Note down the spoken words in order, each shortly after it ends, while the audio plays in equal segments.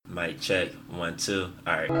Mic check. 1, 2.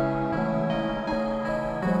 All right.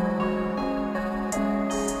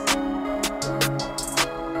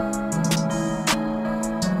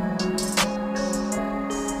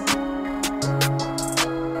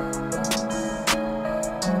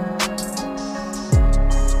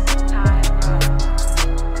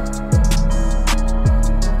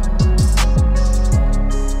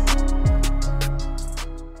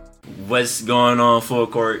 What's going on, Full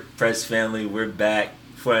Court Press family? We're back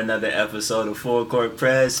for another episode of Full Court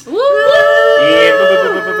Press. Woo! Yeah.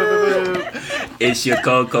 It's your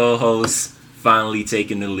co-host finally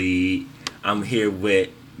taking the lead. I'm here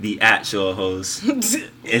with the actual host.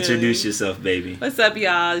 Introduce yourself, baby. What's up,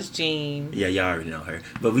 y'all? It's Jean. Yeah, y'all already know her.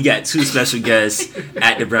 But we got two special guests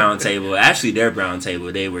at the brown table. Actually, their brown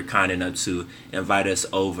table. They were kind enough to invite us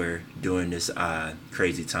over during this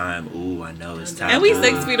crazy time. Ooh, I know it's time. And we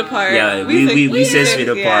 6 feet apart. Yeah, we 6 feet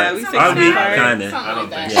apart. Yeah, we 6 feet Are we? apart. Kind of. I don't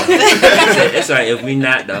think so. It's all right. If we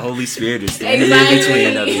not, the Holy Spirit is standing in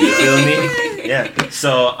between us. You feel me? Yeah.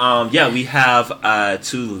 So, we have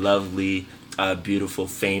two lovely, beautiful,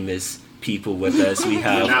 famous people with us. We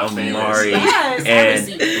have Amari and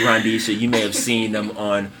Rondisha. You may have seen them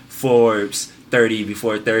on Forbes 30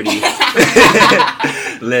 before 30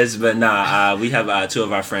 list, but we have two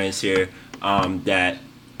of our friends here that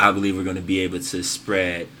I believe we're going to be able to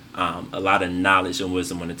spread a lot of knowledge and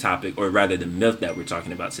wisdom on the topic, or rather the myth that we're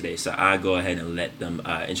talking about today. So I'll go ahead and let them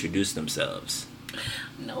introduce themselves.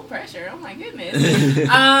 No pressure. Oh my goodness.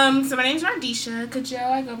 So my name's Rondisha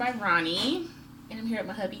Kajo. I go by Ronnie, and I'm here with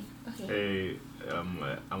my hubby. Okay. Hey, I'm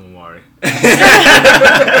Amari.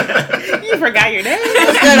 You forgot your name.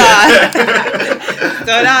 What's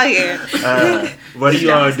going on here? What do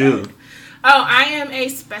you all do? Oh, I am a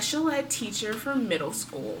special ed teacher for middle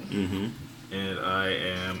school. Mm-hmm. And I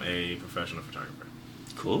am a professional photographer.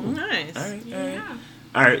 Cool. Nice. All right. Yeah.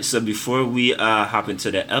 All right, so before we hop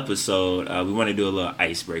into the episode, we want to do a little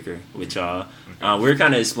icebreaker with y'all. We were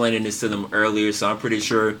kind of explaining this to them earlier, so I'm pretty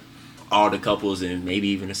sure all the couples and maybe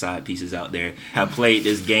even the side pieces out there have played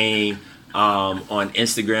this game on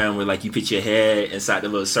Instagram where, like, you put your head inside the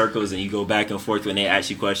little circles and you go back and forth when they ask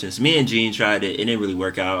you questions. Me and Jean tried it. It didn't really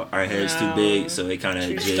work out. Our head's too big, so it kind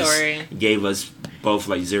of just gave us both,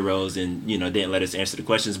 like, zeros and, didn't let us answer the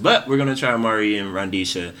questions. But we're going to try Amari and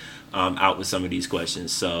Rondisha out with some of these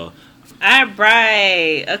questions. So, all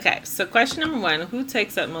right. Okay. So question number 1: who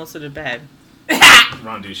takes up most of the bed?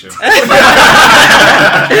 Rondisha. What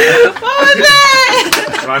was that?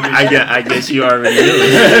 I guess you already knew.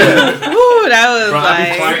 Ooh, that was bro,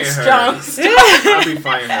 like Strong. I'll be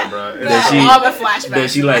fighting her, bro. All the flashbacks.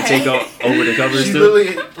 Does she like take over the covers she too?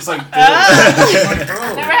 literally was like,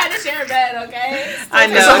 Never had to share a bed, okay? I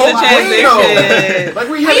know, it's a whole transition. Like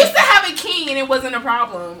We used to have a king and it wasn't a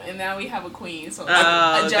problem, and now we have a queen, so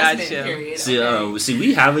adjustment period. See,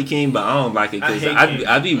 we have a king, but I don't like it because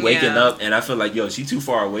I be waking up and I feel like, yo, she too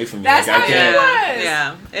far away from me. That's like, how it was.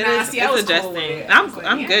 Yeah, It's adjusting. Cool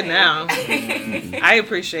I'm good now. I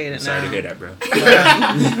appreciate it. Sorry now. to hear that, bro.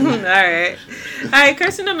 All right.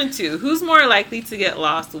 Question number 2: who's more likely to get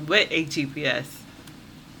lost with a GPS?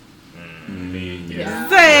 Me. Yeah.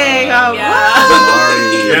 Dang,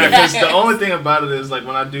 Yeah, because the only thing about it is, like,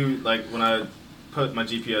 when I put my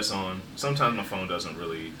GPS on, sometimes my phone doesn't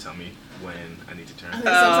really tell me when I need to turn.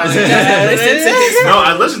 Sometimes it doesn't listen to his No,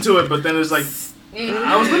 I listen to it, but then it's like,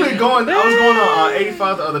 I was going on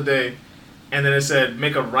 85 the other day, and then it said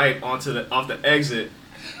make a right off the exit,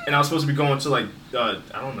 and I was supposed to be going to, like, I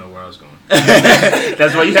don't know where I was going.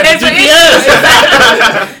 That's why you have the GPS.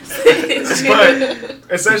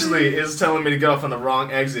 But essentially, it's telling me to get off on the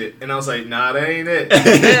wrong exit, and I was like, nah, that ain't it.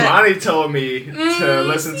 Bonnie told me to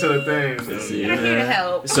listen to the things. You're here to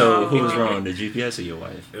help. So who was wrong, the GPS or your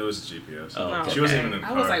wife? It was the GPS. Oh, okay. She wasn't even in the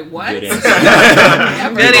car. I was like, what? Good answer.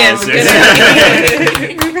 Good answer.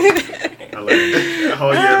 I love it. A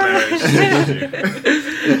whole year of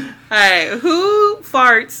marriage. All right, who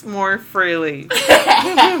farts more freely?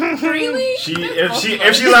 Really?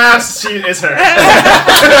 If she laughs, it's her.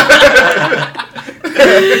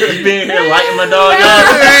 You being here lighting my dog up.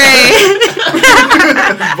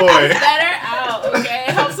 Boy. Better out, okay?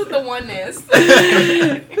 It helps with the oneness. Oh,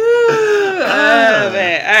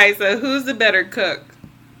 man. All right, so who's the better cook?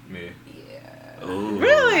 Me. Yeah. Ooh.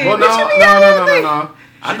 Really? Well, no.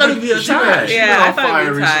 I thought it'd be a tie. Yeah, I thought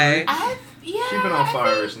it'd be a tie. She's been on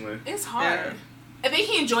fire recently. It's hard. Yeah. I think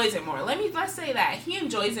he enjoys it more. Let's say that. He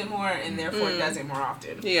enjoys it more and therefore does it more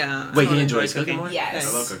often. Yeah. Wait, he enjoys cooking more? Yes.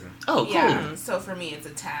 I love cooking. Oh, cool. Yeah. So for me, it's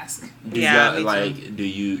a task. Do Yeah, y'all, me like, too. do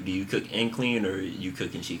you cook and clean, or you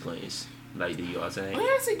cook and she cleans? Like, do you alternate? We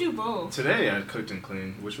actually do both. Today I cooked and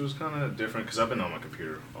cleaned, which was kind of different because I've been on my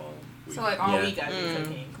computer all week. So like all Yeah. week I do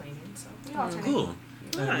cooking and cleaning. So we alternate. Cool.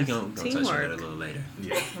 We're Nice. going to touch on that a little later.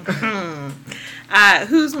 Yeah.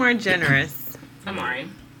 Who's more generous? Amari.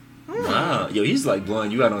 Wow. Yo, he's like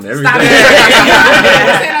blowing you out on everything. Stop it.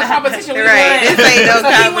 This ain't a competition. We Right. win. This ain't no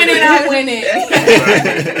So he win it, I win it.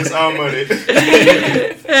 It's all money.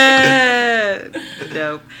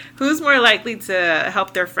 Dope. Who's more likely to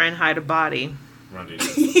help their friend hide a body? Randy.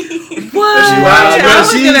 What? laughs, I bro.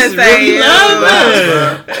 was She's gonna say really you.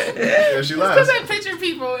 laughing. Yeah, she Because laughs. I picture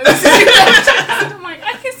people. And I'm like,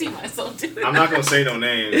 I can see myself doing that. I'm not gonna say no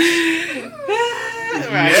names.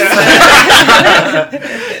 Right.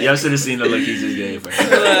 Y'all should have seen the look he just gave for her.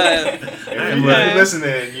 If you're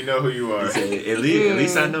listening, you know who you are. At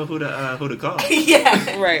least I know who to call.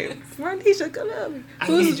 Yeah. Right. Marnisha, come up. I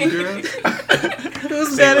need you, girl. Who's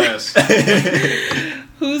Say better? less.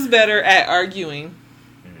 Who's better at arguing?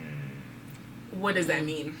 What does that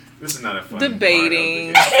mean? This is not a fun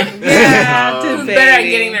Debating. part of the game. Yeah, Who's debating. better at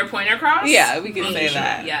getting their point across? Yeah, we can say Manisha.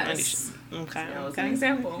 that. Yes. Okay. That was an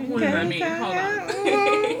example. What does that mean? Hold on.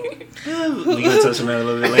 We gonna touch on that a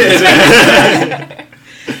little bit later.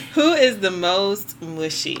 Who is the most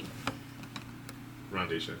mushy?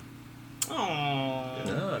 Rondisha. Oh.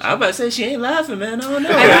 No, I was about to say she ain't laughing, man. I don't know.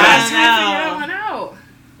 I I gotta know. figure that one out.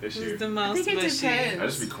 This Who's year. the I most think it mushy? depends. I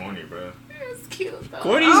just be corny, bro. It's cute though.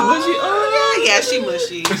 Courtney's mushy. Oh, Yeah, she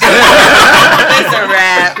mushy. That's a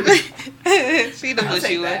wrap. She the I'll mushy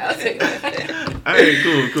take one. that. I'll take that. All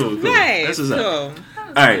right, cool. Nice. That's what's up. Cool.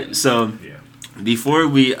 All right, so Yeah. before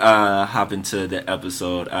we hop into the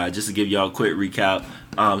episode, just to give y'all a quick recap.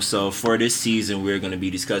 So for this season, we're going to be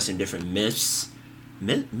discussing different myths.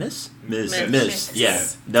 Myths. Yeah,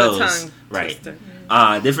 those. tongue Right. twister.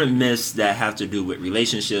 Different myths that have to do with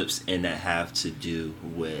relationships and that have to do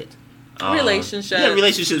with Relationships. Yeah,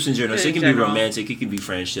 relationships in general. So it In can be general. romantic, it can be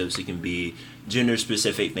friendships, it can be gender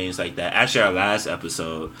specific things like that. Actually, our last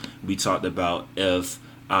episode we talked about if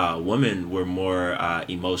women were more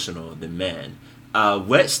emotional than men.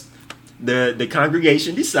 The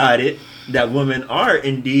congregation decided that women are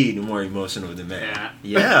indeed more emotional than men.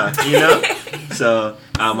 Yeah, you know. So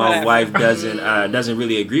my Whatever. wife doesn't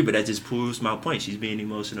really agree, but that just proves my point.'s being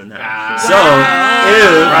emotional now. So you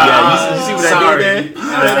see what Sorry. I did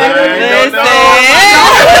there?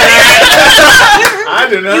 I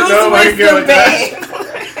do not know if I can get with that.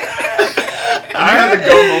 I had to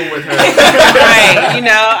go home with her. Right. You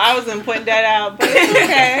know, I wasn't putting that out, but it's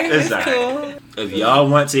okay. It's It's all cool. If y'all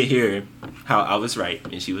want to hear how I was right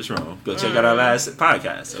and she was wrong, go check out our last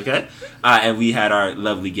podcast, okay? And we had our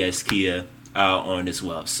lovely guest Kia on as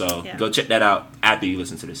well. So Yeah. go check that out after you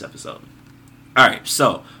listen to this episode. All right,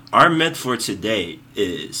 so our myth for today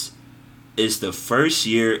is the first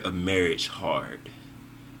year of marriage hard?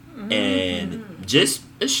 And just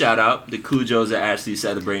a shout out, the Cujos are actually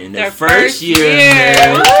celebrating their first year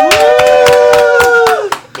of marriage.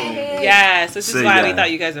 Yes, this is So, why we yeah.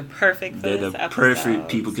 thought you guys are perfect for They're this the episode. perfect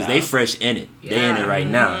people because they fresh in it. They in it right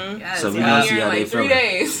now. Yes, So we yeah. gonna see Here how in they like 3 feeling.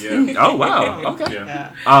 days. Yeah. Oh wow. Okay.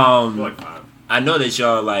 Yeah. Yeah. Like 5. I know that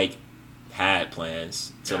y'all like had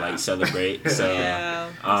plans to like celebrate. So Yeah.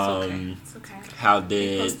 It's okay. how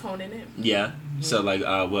did Postponing it. yeah? So like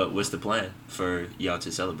what's the plan for y'all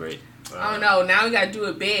to celebrate? Oh no! Now we gotta do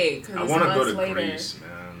it big. Cause I it's want to go months to later. Greece, man.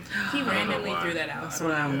 He I don't know randomly why. threw that out. That's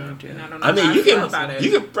what I want to And do. I don't know. I mean how you feel about it.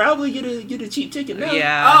 can probably get a cheap ticket now.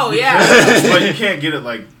 Yeah. Oh yeah. But you can't get it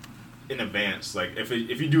like in advance. Like if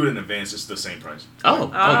you do it in advance, it's the same price. Oh, Oh,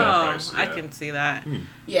 okay. price, I yeah. can see that.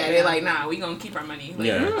 Yeah, they're like, nah, we gonna keep our money. Like,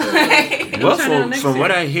 Yeah. Try Well, that next from year.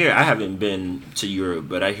 what I hear, I haven't been to Europe,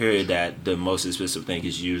 but I hear that the most expensive thing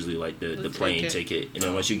is usually like the plane ticket, and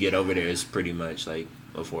then once you get over there, it's pretty much like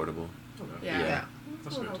affordable. yeah. Yeah.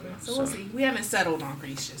 That's We're good. hoping. So we'll see. We haven't settled on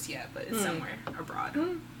Greece just yet, but it's somewhere abroad.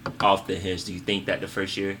 Off the hinge, do you think that the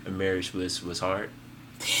first year of marriage was hard?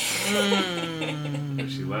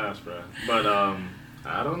 She laughs, bro. But I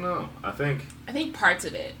don't know. I think I think parts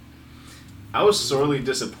of it. I was sorely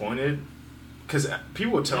disappointed because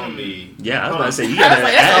people were telling me. Yeah, I was about to say you I was gotta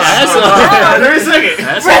like, that's ask Give me a second.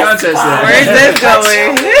 that's a contest. Where's There. this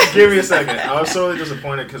going? Give me a second. I was sorely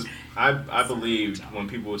disappointed because I believed when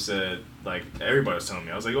people said, like, everybody was telling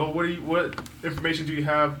me. I was like, oh, what information do you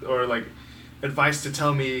have or like advice to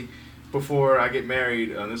tell me before I get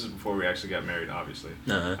married? This is before we actually got married, obviously,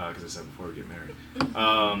 because Uh-huh. I said before we get married.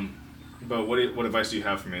 But what advice do you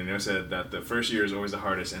have for me? And they said that the first year is always the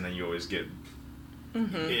hardest, and then you always get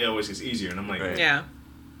it always gets easier. And I'm like, Right. Yeah.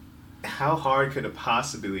 how hard could it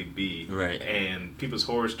possibly be? Right. And people's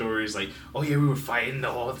horror stories like, oh yeah, we were fighting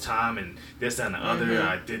all the time and this, that, and the other.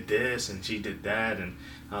 I did this and she did that. And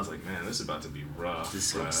I was like, man, this is about to be rough. This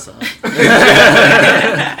is gonna suck. This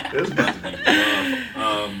is about to be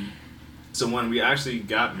rough. So when we actually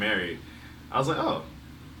got married, I was like, oh,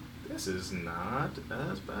 this is not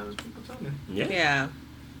as bad as people tell me. Yeah.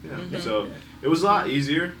 So it was a lot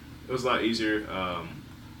easier.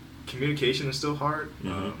 Communication is still hard,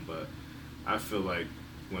 but I feel like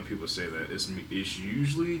when people say that, it's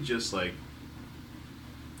usually just like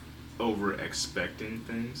over expecting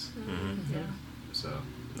things. Yeah. So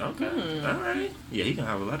Okay. All right. Yeah, he can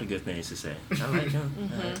have a lot of good things to say. I like him.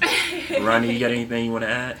 Right. Ronnie, you got anything you want to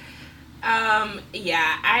add?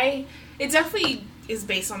 It definitely is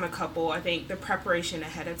based on the couple. I think the preparation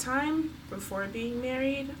ahead of time before being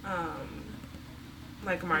married,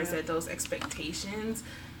 like Amari said, those expectations,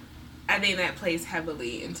 I think that plays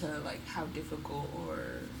heavily into like how difficult or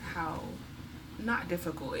how not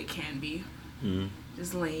difficult it can be.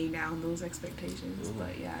 Just laying down those expectations. Ooh.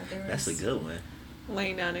 But yeah, that's a good one.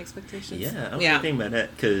 Laying down expectations. Yeah, I'm thinking about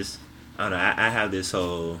that because I don't know. I have this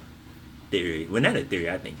whole theory. Well, not a theory.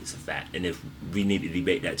 I think it's a fact. And if we need to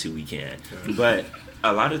debate that too, we can. But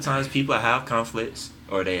a lot of times people have conflicts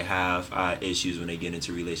or they have issues when they get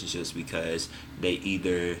into relationships because they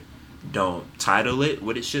either don't title it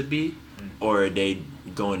what it should be or they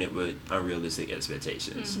go in it with unrealistic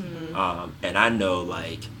expectations. And I know,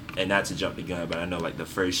 like, and not to jump the gun, but I know, like, the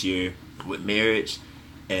first year with marriage,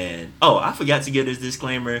 and I forgot to give this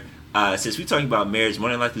disclaimer. Since we're talking about marriage, more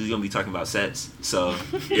than likely we're gonna be talking about sex. So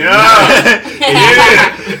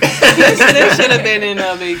This should have been in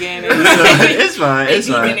the beginning. It's fine. It's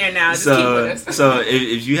fine. In there now. Just So keep with us.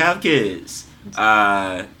 if you have kids,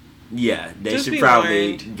 they Just should be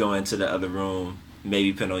probably warned. go into the other room.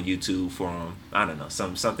 Maybe put on YouTube for them. I don't know,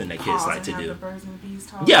 something that kids like to do.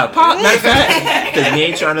 Yeah, pause. Matter of fact, because we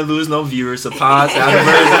ain't trying to lose no viewers, so pause. Have the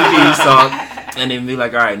birds and bees talk, and then be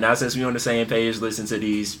like, all right, now since we're on the same page, listen to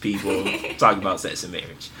these people talk about sex and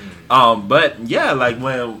marriage. But yeah, like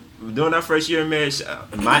when during our first year of marriage,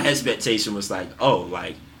 my expectation was like, I've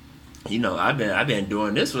been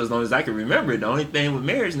doing this for as long as I can remember. The only thing with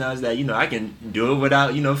marriage now is that I can do it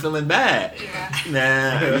without feeling bad. Yeah.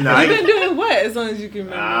 You've been doing what as long as you can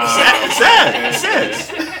remember?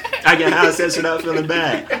 Sex. I can have sex without feeling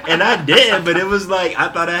bad, and I did. But it was like I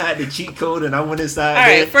thought I had the cheat code, and I went inside. All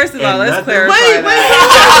right, first of all, let's clarify Wait.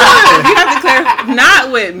 that. You have to clarify.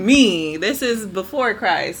 Not with me. This is before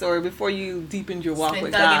Christ or before you deepened your walk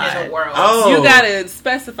with God. In the world. Oh, You gotta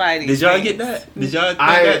specify these. Did y'all things. get that? Did y'all?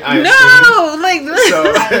 No, like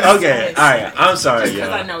Okay, all right. I'm sorry, Just because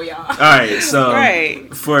y'all. I know y'all. All right, so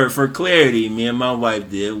Right. for clarity, me and my wife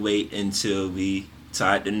did wait until we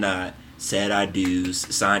tied the knot, said our dues,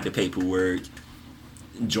 signed the paperwork,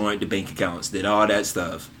 joined the bank accounts, did all that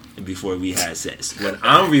stuff before we had sex. What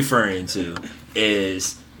I'm referring to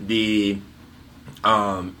is the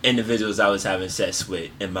individuals I was having sex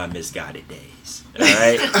with in my misguided days. All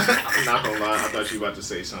right. I'm not gonna lie, I thought you were about to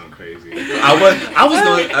say something crazy. I was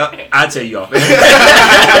going. I'll tell you off.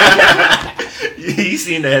 You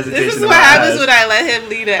seen the hesitation. This is in what my happens eyes. when I let him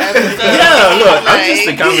lead an episode. Yeah, look, I'm Like- just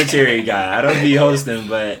a commentary guy. I don't be hosting,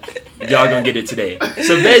 but y'all gonna get it today.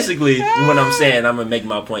 So basically, what I'm saying, I'm gonna make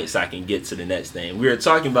my point so I can get to the next thing. We were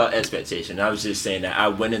talking about expectation. I was just saying that I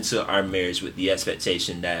went into our marriage with the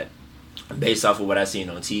expectation that, based off of what I seen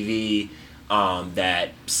on TV, that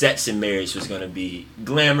sex in marriage was gonna be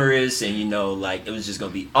glamorous and like it was just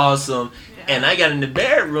gonna be awesome. Yeah. And I got in the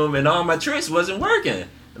bedroom and all my tricks wasn't working.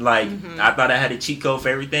 Like I thought I had a cheat code for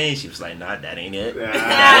everything. She was like, "Nah, that ain't it.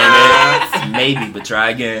 That ain't it. Maybe, but try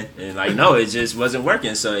again." And like, no, it just wasn't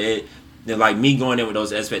working. So like me going in with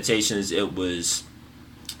those expectations, it was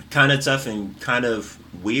kind of tough and kind of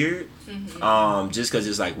weird. Just because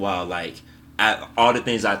it's like, wow, like all the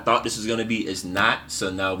things I thought this was gonna be is not. So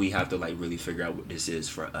now we have to like really figure out what this is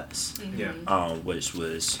for us. Which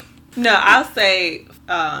was No, I'll say,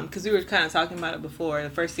 because we were kind of talking about it before, the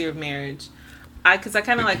first year of marriage. Because I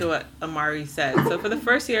kind of like what Amari said. So for the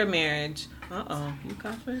first year of marriage, you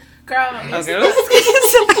coughing? Girl, Okay. make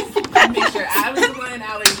sure I was the one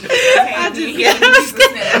allergy.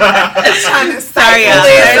 Trying to Sorry,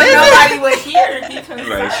 so nobody would hear because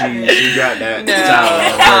right. She got that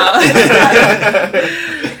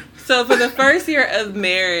towel. So for the first year of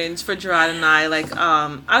marriage for Gerard and I, like,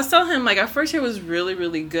 I was telling him, like, our first year was really,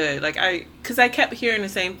 really good. Like, because I kept hearing the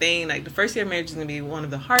same thing. Like, the first year of marriage is going to be one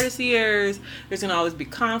of the hardest years. There's going to always be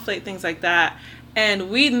conflict, things like that. And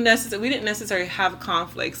we didn't necessarily have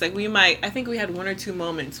conflicts. Like, I think we had one or two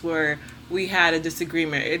moments where we had a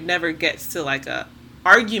disagreement. It never gets to, like, a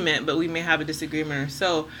argument, but we may have a disagreement or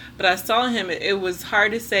so. But I saw him, it was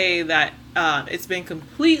hard to say that it's been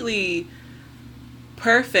completely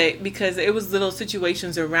perfect, because it was little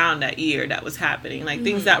situations around that year that was happening, like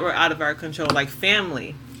things that were out of our control, like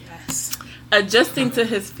family. Yes. Adjusting to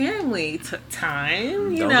his family took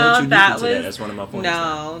time, Don't go too deep that into was that. That's one of my points.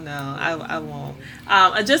 I won't.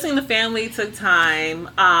 Adjusting the family took time,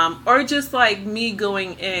 or just like me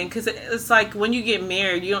going in, because it's like when you get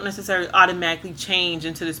married, you don't necessarily automatically change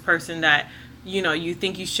into this person that you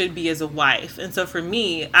think you should be as a wife. And so for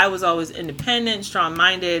me, I was always independent,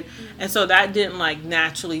 strong-minded, and so that didn't like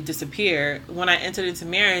naturally disappear. When I entered into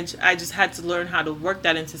marriage, I just had to learn how to work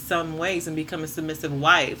that into some ways and become a submissive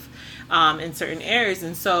wife in certain areas.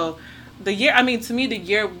 And so the year, to me,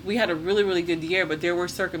 we had a really, really good year, but there were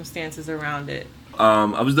circumstances around it.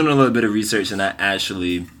 I was doing a little bit of research, and I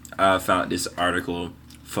actually found this article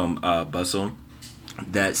from Bustle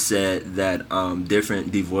that said that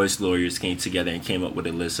different divorce lawyers came together and came up with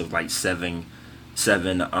a list of like seven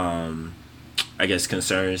I guess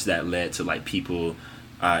concerns that led to like people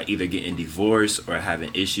either getting divorced or having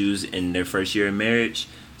issues in their first year of marriage.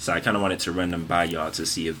 So I kind of wanted to run them by y'all to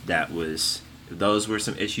see if those were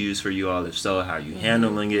some issues for you all. If so, how you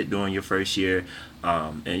handling it during your first year.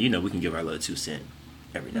 And we can give our little 2 cents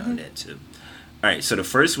every now and then too. All right, so the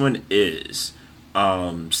first one is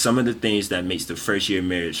some of the things that makes the first year of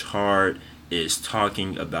marriage hard is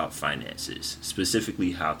talking about finances,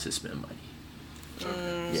 specifically how to spend money.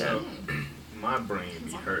 So my brain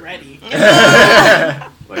be hurting. Ready.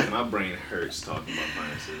 Like my brain hurts talking about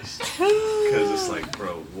finances, because it's like,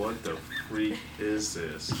 bro, what the freak is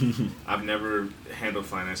this? I've never handled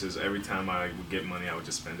finances. Every time I would get money, I would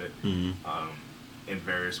just spend it in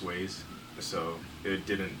various ways. So it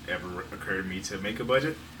didn't ever occur to me to make a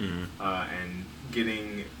budget. And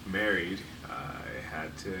getting married, I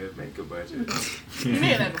had to make a budget. You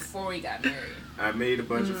made that before we got married. I made a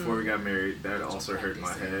budget before we got married. That also hurt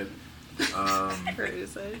my head. Heard you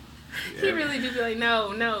say. Yeah. He really do be like,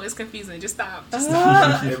 no, it's confusing. Just stop. Just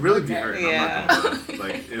stop. It really be hurting. Yeah. I'm not gonna lie.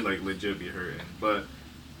 Like it like legit be hurting. But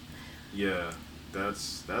yeah,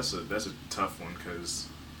 that's a tough one, because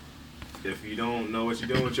if you don't know what you're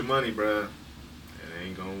doing with your money, bruh, it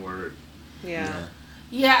ain't gonna work. Yeah.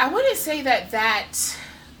 Yeah, I wouldn't say that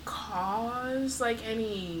caused like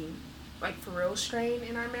any like for real strain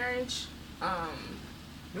in our marriage.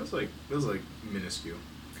 It was like minuscule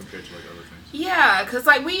compared to like other things. Yeah, cause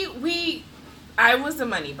like I'm the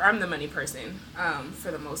money person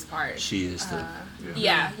for the most part. She is too.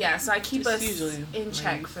 Yeah. So I keep It's us usually in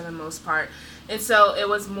check for the most part. And so it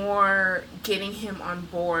was more getting him on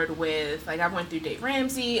board with, like, I went through Dave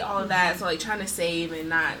Ramsey, all of that. So, like, trying to save and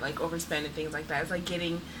not, like, overspend and things like that. It's like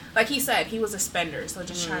getting, like he said, he was a spender. So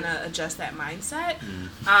just trying to adjust that mindset.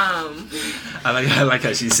 I like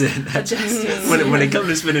how she said that. Adjust. When it comes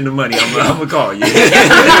to spending the money, I'm going to call you.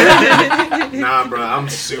 Nah, bro, I'm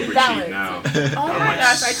super Balance. cheap now. Oh my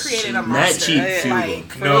gosh, I created a Not monster. cheap, Like,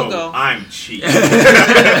 frugal. No, I'm cheap. like,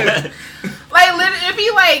 literally, it'd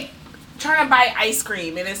be like trying to buy ice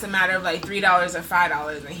cream, and it's a matter of like $3 or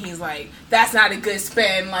 $5, and he's like, "That's not a good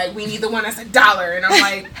spend. Like, we need the one that's $1." And I'm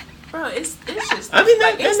like, "Bro, it's just." I mean,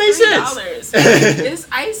 like, that it's makes sense. $3. It's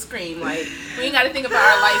ice cream. Like, we ain't got to think about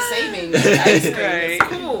our life savings. It's ice cream. Right. It's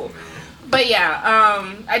cool. But yeah,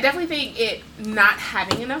 I definitely think it not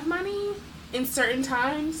having enough money in certain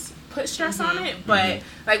times put stress on it. But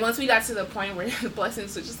like once we got to the point where the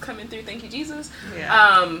blessings were just coming through, thank you Jesus.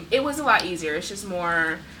 Yeah. It was a lot easier. It's just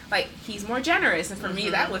more like he's more generous, and for me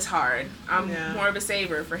that was hard. I'm more of a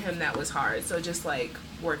saver. For him that was hard. So just like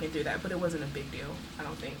working through that, but it wasn't a big deal, I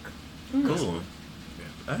don't think. Cool.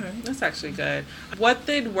 All right. That's actually good. What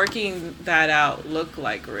did working that out look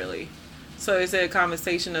like, really? So is it a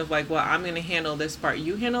conversation of like, well, I'm going to handle this part,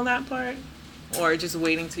 you handle that part? Or just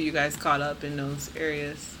waiting till you guys caught up in those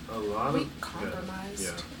areas? A lot We of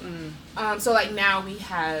compromised. Yeah. So like now we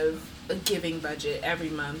have a giving budget every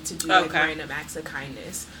month to do like Okay. random acts of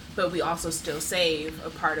kindness, but we also still save a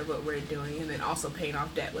part of what we're doing, and then also paying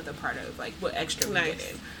off debt with a part of like what extra we Nice.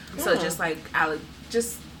 get in. So just like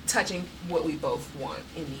just touching what we both want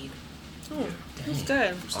and need. Oh, that's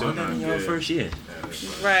good. Still All that not in your good. first year.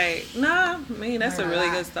 Right. Nah, I mean, that's a really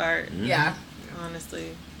good start, Yeah.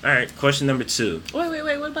 honestly. All right. Question number 2.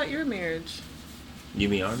 Wait. What about your marriage? You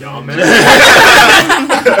mean our Y'all marriage?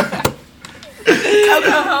 man.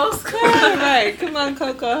 Co-host. Right. Come on,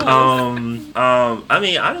 Coco. I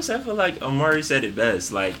mean, honestly, I feel like Amari said it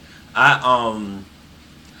best. Like, I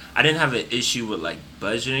didn't have an issue with like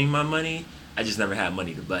budgeting my money. I just never had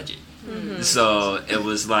money to budget. So it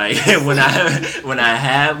was like when I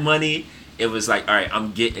had money, it was like, all right,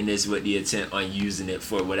 I'm getting this with the intent on using it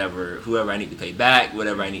for whoever I need to pay back,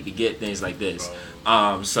 whatever I need to get, things like this.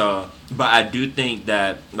 So, but I do think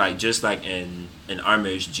that, like, just like in our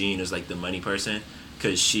marriage, Jean is like the money person,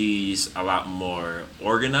 because she's a lot more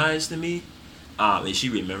organized than me. And she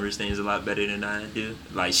remembers things a lot better than I do.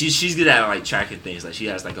 Like, she's good at, like, tracking things. Like, she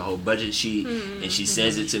has, like, a whole budget sheet, and she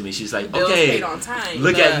sends it to me. She's like, okay,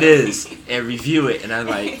 look at this and review it. And I'm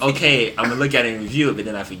like, okay, I'm going to look at it and review it, but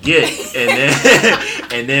then I forget.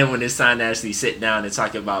 And then when it's time to actually sit down and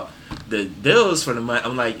talk about the bills for the month,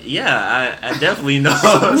 I'm like, yeah, I definitely know.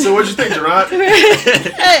 So what'd you think, Gerard?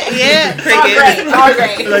 Yeah, all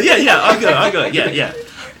great. Like, yeah, I'll go. Yeah.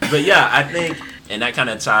 But yeah, I think... And that kind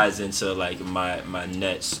of ties into, like, my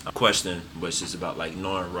next question, which is about, like,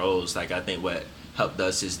 knowing roles. Like, I think what helped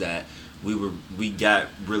us is that we got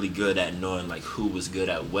really good at knowing, like, who was good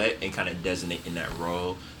at what and kind of designating that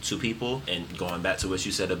role to people. And going back to what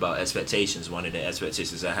you said about expectations, one of the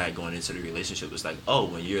expectations I had going into the relationship was like, oh,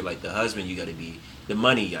 when you're, like, the husband, you got to be the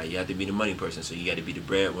money guy. You have to be the money person. So you got to be the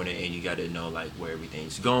breadwinner, and you got to know, like, where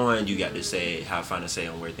everything's going. You got to have final say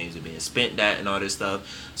on where things are being spent at and all this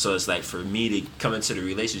stuff. So it's like, for me to come into the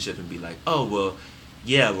relationship and be like, oh, well,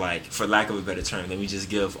 yeah, like, for lack of a better term, let me just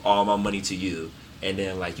give all my money to you. And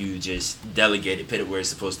then, like, you just delegate it, put it where it's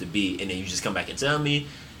supposed to be, and then you just come back and tell me.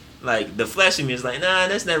 Like, the flesh in me is like, nah,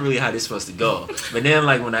 that's not really how this is supposed to go. But then,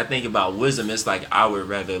 like, when I think about wisdom, it's like, I would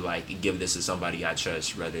rather, like, give this to somebody I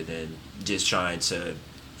trust rather than just trying to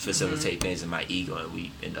facilitate things in my ego, and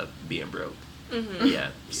we end up being broke.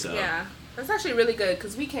 Yeah, so. Yeah, that's actually really good,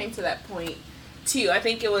 because we came to that point, too. I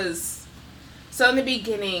think it was, so in the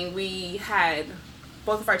beginning, we had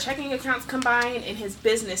both of our checking accounts combined, and his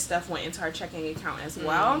business stuff went into our checking account as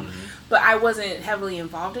well. But I wasn't heavily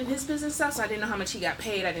involved in his business stuff, so I didn't know how much he got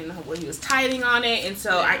paid. I didn't know what he was tithing on it, and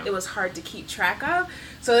so it was hard to keep track of.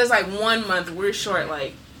 So there's like 1 month we're short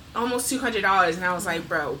like almost $200, and I was like,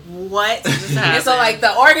 bro, what? And so like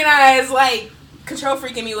the organized, like, control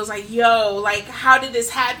freak in me was like, yo, like, how did this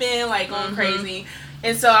happen? Like, going crazy.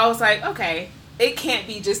 And so I was like, okay, it can't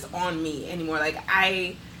be just on me anymore.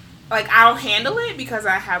 I'll handle it because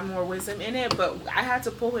I have more wisdom in it, but I had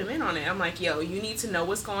to pull him in on it. I'm like, yo, you need to know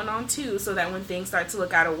what's going on too, so that when things start to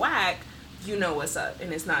look out of whack, you know what's up.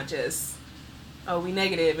 And it's not just, oh, we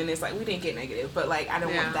negative, and it's like, we didn't get negative, but, like, I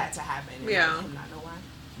don't want that to happen. And I let him not know why.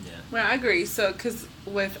 Yeah. Well, I agree. So, because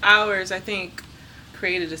with ours, I think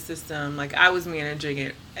created a system, like, I was managing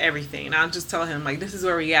it, everything, and I'll just tell him, like, this is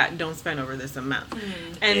where we at, don't spend over this amount.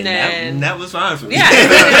 And then that was fine for me.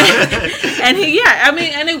 And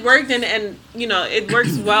and it worked, and you know, it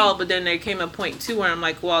works well, but then there came a point too where I'm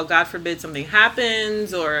like, well, God forbid something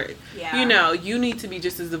happens, or you know, you need to be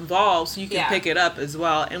just as involved so you can pick it up as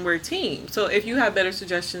well, and we're a team. So if you have better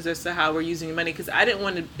suggestions as to how we're using money, because I didn't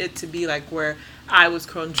want it to be like where I was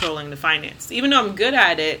controlling the finance, even though I'm good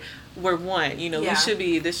at it. We're one, you know, this should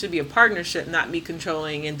be a partnership, not me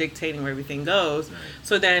controlling and dictating where everything goes. Right.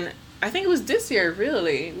 So then I think it was this year,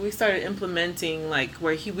 really, we started implementing, like,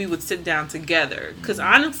 where we would sit down together. Because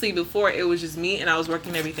honestly, before, it was just me, and I was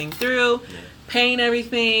working everything through, paying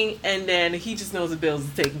everything, and then he just knows the bills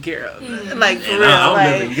are taken care of. Like, for real.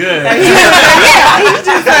 I'm living good. He's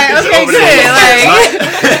just like, okay, good.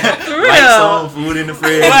 Like, for real. Like some food in the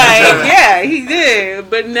fridge. Like, yeah, he did.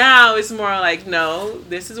 But now it's more like, no,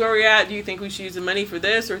 this is where we're at. Do you think we should use the money for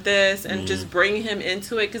this or this? And just bring him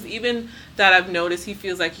into it. Because even that I've noticed, he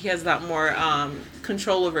feels like he has a lot more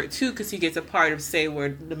control over it, too, because he gets a part of, say, where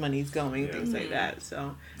the money's going, things like that.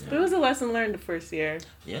 So, but it was a lesson learned the first year.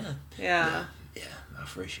 Yeah, my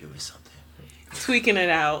first year was something. Tweaking it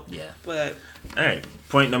out. Yeah. But all right,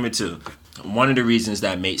 point number 2. One of the reasons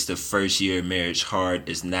that makes the first year of marriage hard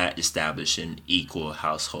is not establishing equal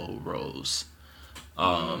household roles.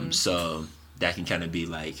 So that can kind of be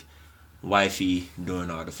like wifey doing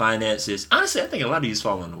all the finances. Honestly, I think a lot of these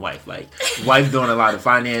fall on the wife. Like, wife doing a lot of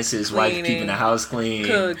finances, wife keeping the house clean,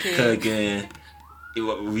 cooking.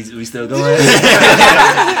 We still going?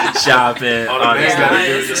 Shopping. All the man's gotta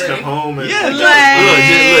do is just come home and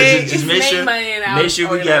just make sure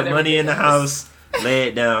we got money in the house. Lay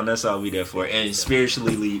it down. That's all we there for. And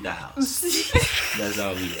spiritually lead the house. That's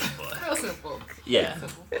all we there for. Real simple. Yeah.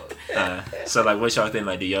 So, like, what y'all think?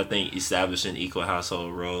 Like, do y'all think establishing equal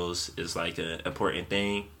household roles is, like, an important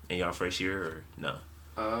thing in y'all first year, or no?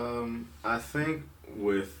 I think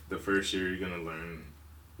with the first year, you're gonna learn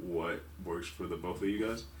what works for the both of you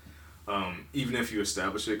guys. Even if you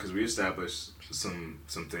establish it, because we established some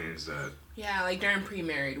things that. Yeah, like during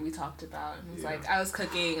pre-married, we talked about. It was like I was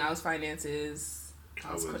cooking, I was finances.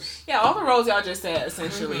 All the roles y'all just said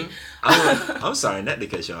essentially. I'm sorry, not to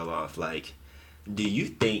cut y'all off. Like, Do you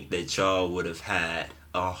think that y'all would have had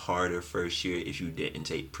a harder first year if you didn't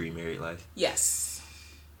take pre-married life? Yes.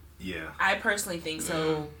 Yeah. I personally think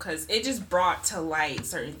so, because it just brought to light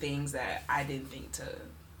certain things that I didn't think to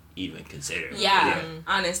even consider. Yeah,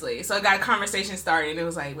 honestly. So I got a conversation started, and it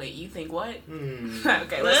was like, wait, you think what?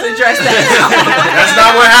 Okay, let's address that. That's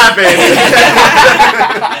not what happened.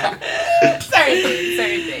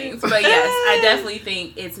 certain things. But yes, I definitely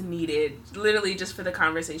think it's needed, literally just for the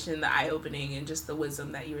conversation, the eye-opening, and just the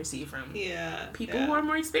wisdom that you receive from people who are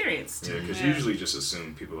more experienced. Yeah, because you usually just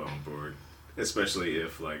assume people are on board, especially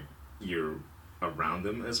if, like, you're around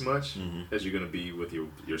them as much as you're going to be with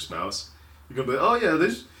your spouse. You're going to be like, oh, yeah,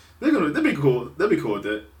 they'll be cool. They'll be cool with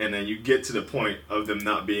it, and then you get to the point of them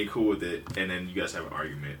not being cool with it, and then you guys have an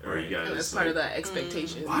argument, or you guys. And that's part of the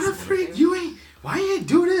expectations. Why the freak Why you ain't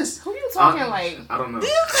do this? Who you talking like? I don't know.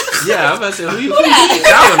 Yeah, I'm about to say who you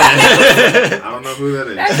I don't know who that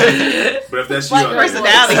is. But if that's you,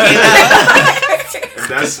 personality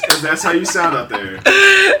if that's how you sound out there,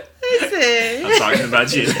 I'm talking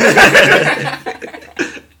about you.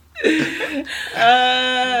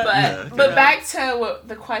 But back to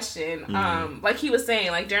the question, like he was saying,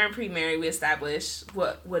 like during pre-marriage we established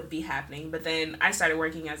what would be happening, but then I started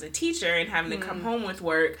working as a teacher and having to come home with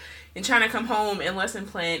work and trying to come home and lesson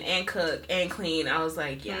plan and cook and clean. I was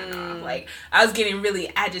like, like I was getting really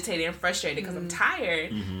agitated and frustrated because I'm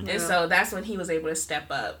tired, and so that's when he was able to step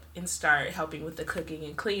up and start helping with the cooking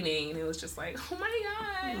and cleaning, and it was just like, oh my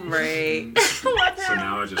god, right. So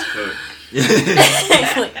now I just cook.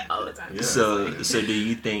 all the time. Yeah. So do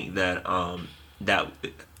you think that that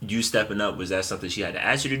you stepping up, was that something she had to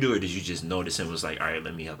ask you to do, or did you just notice and was like, all right,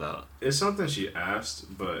 let me help out? It's something she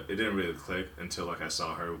asked, but it didn't really click until like I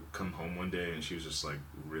saw her come home one day and she was just like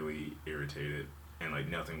really irritated and like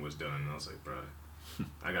nothing was done, and I was like, bruh,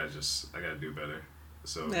 I gotta do better.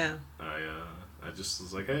 So I just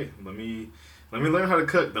was like, hey, let me learn how to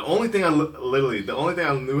cook. The only thing I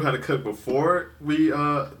knew how to cook before we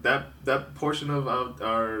that portion of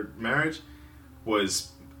our marriage was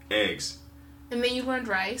eggs. And then you learned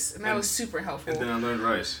rice, and that was super helpful. And then I learned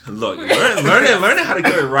rice. Look, learning how to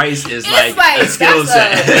cook rice is like a skill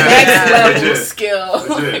set. Next level skill.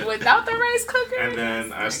 Like, without the rice cooker. And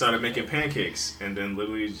then I started making pancakes, and then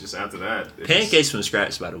literally just after that, pancakes from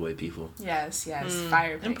scratch, by the way, people. Yes,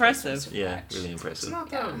 fire. Impressive. Yeah, really impressive. It's not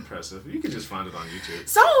that impressive. You can just find it on YouTube.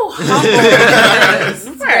 So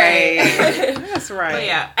humble. Right. That's right. But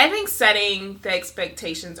yeah, I think setting the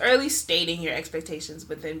expectations, or at least stating your expectations,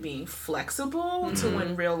 but then being flexible to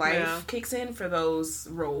when real life kicks in for those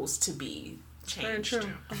roles to be changed. Very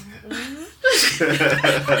true.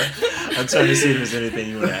 I'm trying to see if there's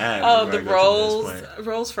anything you want to add. Oh, the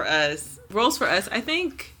roles for us. I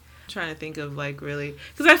think, I'm trying to think of like really,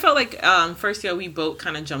 because I felt like first year we both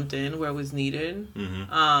kind of jumped in where it was needed.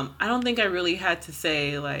 I don't think I really had to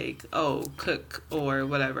say like, oh, cook or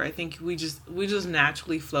whatever. I think we just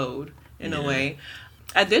naturally flowed in a way.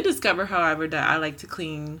 I did discover, however, that I like to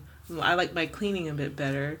clean. I like my cleaning a bit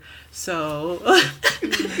better, so I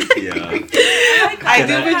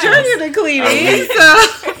do majority of the cleaning.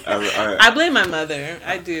 I blame my mother.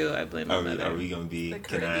 I blame my mother. Are we gonna be?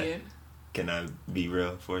 Can I be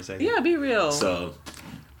real for a second? Yeah, be real. So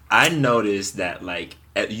I noticed that like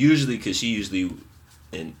usually, because she usually,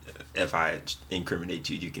 and if I incriminate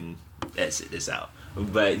you, you can exit this out.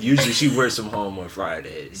 But usually she works from home on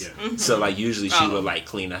Fridays. Yeah. So like usually she would like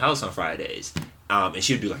clean the house on Fridays. And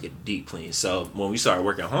she would do like a deep clean. So when we started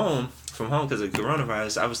working from home because of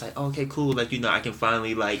coronavirus, I was like, oh, okay, cool. Like, I can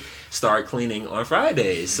finally like start cleaning on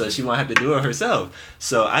Fridays. So she won't have to do it herself.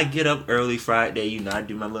 So I get up early Friday, I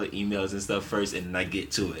do my little emails and stuff first, and then I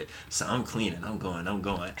get to it. So I'm cleaning, I'm going.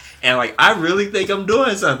 And like, I really think I'm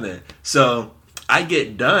doing something. So I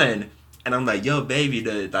get done and I'm like, yo, baby,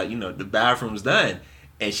 the bathroom's done.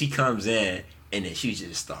 And she comes in. And then she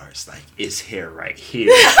just starts like, it's here right here.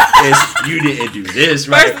 You didn't do this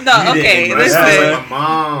right. First, no, okay, this is my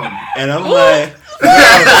mom. And I'm like,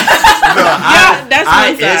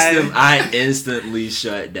 I instantly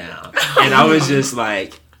shut down. And I was just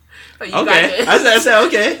like, okay. I said,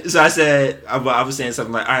 okay. So I said, I was saying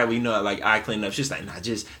something like, all right, like I clean up. She's like, nah,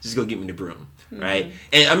 just go get me the broom, right?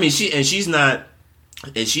 And I mean, she's not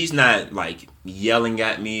like yelling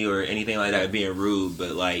at me or anything like that, being rude,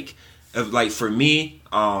 but like for me,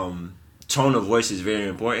 tone of voice is very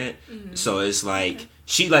important. So it's like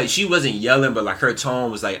she wasn't yelling, but like her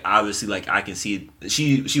tone was like obviously like I can see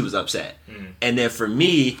she was upset. And then for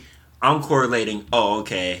me, I'm correlating, oh,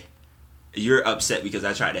 okay, you're upset because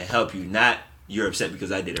I tried to help you, not you're upset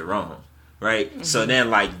because I did it wrong, right? So then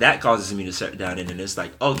like that causes me to shut down, and then it's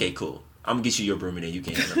like, okay, cool, I'm gonna get you your broom and then you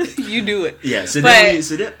can handle it. You do it. Yeah, so But-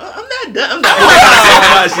 then I'm not done.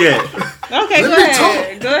 I'm not yet. Okay,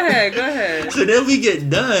 go ahead. So then we get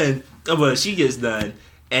done. Well, she gets done.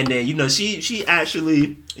 And then, you know, she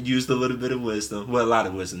actually used a little bit of wisdom. Well, a lot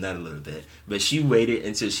of wisdom, not a little bit. But she waited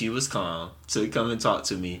until she was calm to come and talk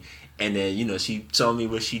to me. And then, you know, she told me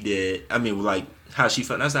what she did. I mean, like, how she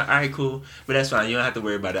felt. And I was like, all right, cool. But that's fine. You don't have to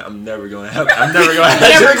worry about it. I'm never going to have to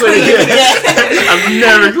quit again. I'm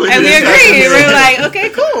never quitting. And we agreed. We're like, okay,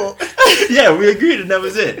 cool. Yeah, we agreed, and that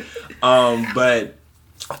was it. But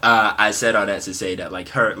I said all that to say that, like,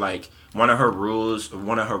 one of her roles,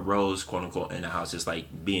 quote unquote, in the house is like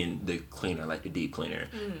being the cleaner, like the deep cleaner.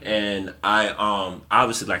 And I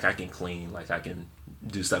obviously, like, I can clean, like I can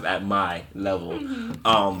do stuff at my level.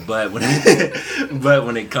 But when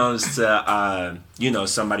it comes to you know,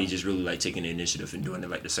 somebody just really like taking the initiative and doing it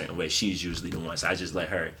like the certain way, she's usually the one. So I just let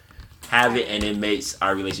her have it, and it makes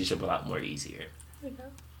our relationship a lot more easier.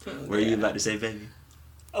 What are you about to say, baby?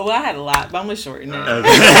 Oh, well, I had a lot, but I'm gonna shorten it.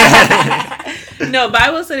 No, but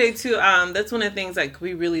I will say too. That's one of the things like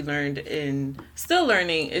we really learned and still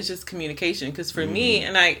learning is just communication. Because for me,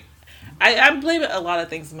 and I blame a lot of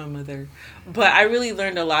things on my mother, but I really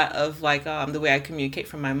learned a lot of like the way I communicate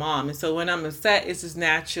from my mom. And so when I'm upset, it's just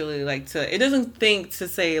naturally like it doesn't think to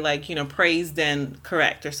say like, you know, praise then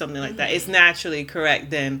correct or something like that. It's naturally correct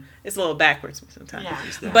then. It's a little backwards sometimes.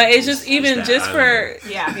 Yeah. But it's just even just for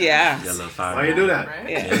Yeah. Why you do that? Right?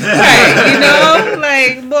 Yeah. Right, you know,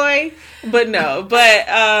 like, boy. But no,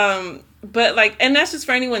 but like, and that's just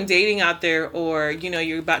for anyone dating out there, or, you know,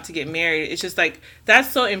 you're about to get married. It's just like,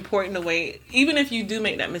 that's so important, the way, even if you do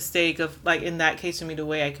make that mistake of, like, in that case for me, the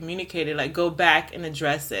way I communicated, like, go back and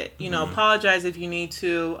address it, you know, apologize if you need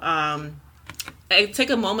to, take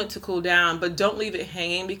a moment to cool down, but don't leave it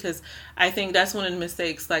hanging, because I think that's one of the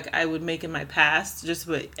mistakes like I would make in my past, just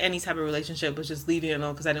with any type of relationship, was just leaving it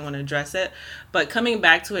alone because I didn't want to address it. But coming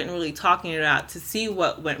back to it and really talking it out to see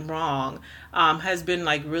what went wrong has been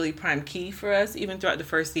like really prime key for us, even throughout the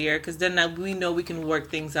first year, because then we know we can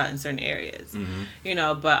work things out in certain areas, you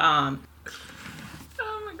know. But oh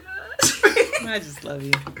my gosh, I just love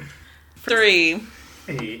you. 3.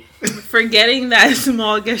 Forgetting that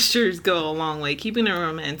small gestures go a long way. Keeping the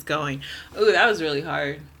romance going. Ooh, that was really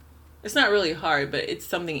hard. It's not really hard, but it's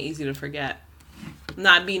something easy to forget.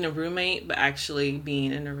 Not being a roommate, but actually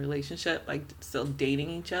being in a relationship, like still dating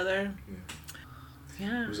each other.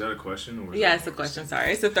 Yeah. Was that a question? Or Yeah, it's a question.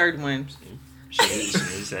 Sorry. It's the third one. She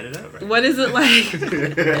set it up right. What is it like?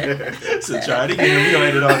 So try it again. We're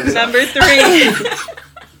going to edit all this. Number 3.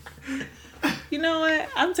 You know what?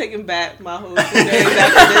 I'm taking back my whole 2 days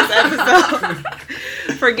after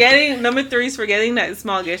this episode. Number 3 is forgetting that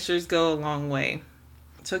small gestures go a long way.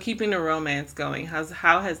 So keeping the romance going.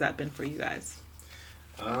 How has that been for you guys?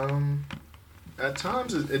 At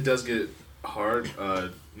times it does get hard,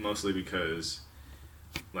 mostly because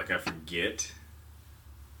like I forget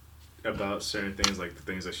about certain things, like the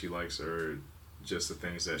things that she likes or just the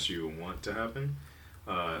things that she would want to happen.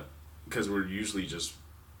 Because I'm usually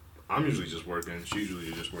just working. She's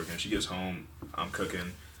usually just working. She gets home, I'm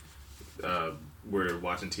cooking. We're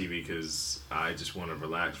watching TV because I just want to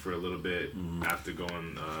relax for a little bit after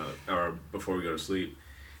going, or before we go to sleep.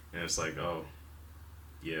 And it's like, oh,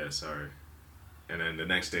 yeah, sorry. And then the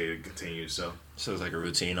next day it continues. So it's like a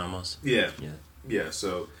routine almost. Yeah.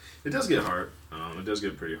 So it does get hard. It does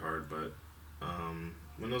get pretty hard, but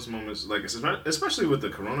when those moments, like especially with the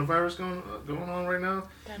coronavirus going on right now,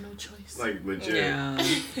 got no choice. like legit. Yeah.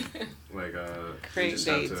 Like Great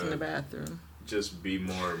dates in the bathroom. Just be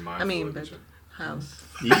more mindful. I mean, of but each other. house.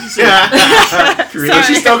 She's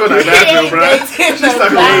stuck on that bathroom, bro. She's stuck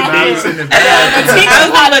on that dates in the bathroom. I was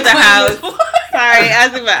about the house. Sorry, I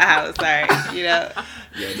was about house. Sorry, you know.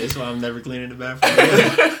 Yeah, that's why I'm never cleaning the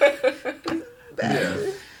bathroom.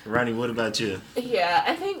 Yeah. Ronnie, what about you? Yeah,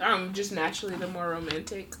 I think I'm just naturally the more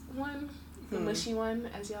romantic one, the mushy one,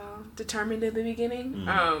 as y'all determined in the beginning.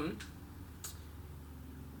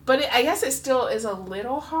 But I guess it still is a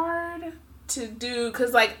little hard to do,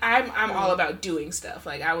 because like I'm all about doing stuff.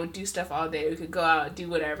 Like I would do stuff all day. We could go out, do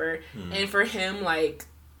whatever. And for him, like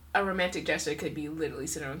a romantic gesture could be literally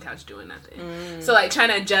sitting on the couch doing nothing. So like trying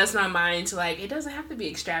to adjust my mind to like, it doesn't have to be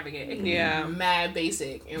extravagant. It can be mad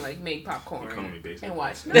basic and like make popcorn. You call me basic. And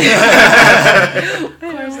watch. Of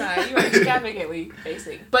course not. You are extravagantly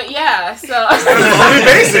basic. But yeah, so Only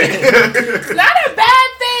basic. it's not a bad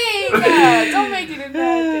thing. Don't make it a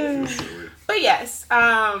bad thing. But yes,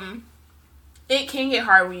 it can get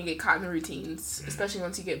hard when you get caught in the routines, especially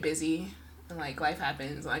once you get busy. and like life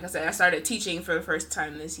happens. Like I said, I started teaching for the first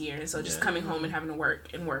time this year, and so just coming home and having to work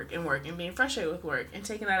and being frustrated with work and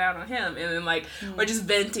taking that out on him, and then like or just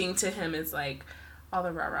venting to him is like all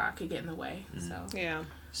the rah-rah could get in the way. So Yeah.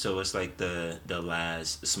 So it's like the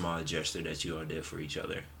last small gesture that you all did for each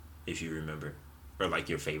other, if you remember, or like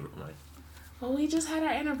your favorite one. well, we just had our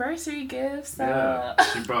anniversary gift, so Yeah,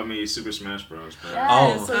 she brought me Super Smash Bros. Bro. yes,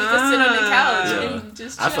 Oh. so we could sit on the couch Yeah. and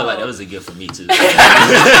just I feel like that chill. was a gift for me too.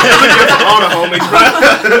 All the homies, bro.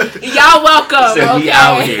 Y'all welcome. So Okay. we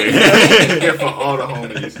out here. Here for all the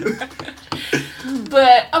homies.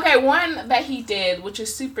 But okay, one that he did, which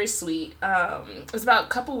is super sweet, it was about a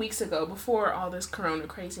couple weeks ago before all this corona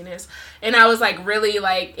craziness, and I was like really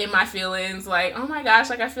like in my feelings, like, oh my gosh,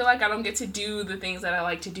 like I feel like I don't get to do the things that I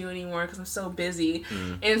like to do anymore because I'm so busy.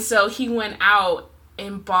 And so he went out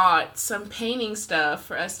and bought some painting stuff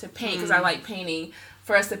for us to paint because I like painting,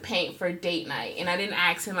 for us to paint for date night. And I didn't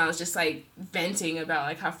ask him. I was just like venting about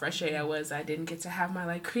like how frustrated I was. I didn't get to have my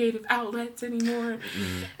like creative outlets anymore.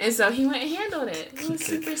 And so he went and handled it. It was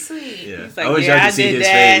super sweet. Yeah. It's like, I wish yeah, I I could see did his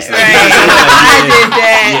that. face. Right. I did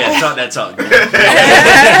that. Yeah, talk that talk.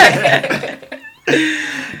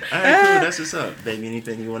 All right, cool. That's what's up, baby.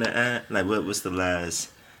 Anything you want to add? Like, what's the last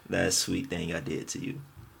sweet thing I did to you?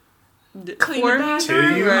 Clean For the me?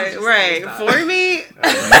 bathroom. Right. For me?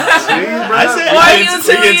 I said, Or you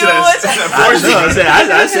to you. I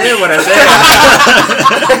said what I said.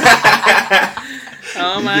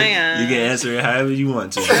 Oh my god. You can answer it however you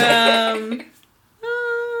want to.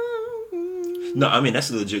 No, I mean that's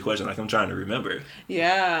a legit question. Like I'm trying to remember.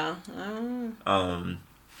 Yeah. No,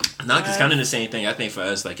 because kind of the same thing. I think for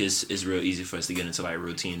us, like it's real easy for us to get into like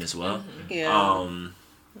routine as well. Yeah.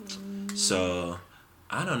 So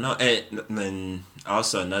I don't know. And then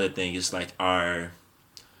also another thing is like I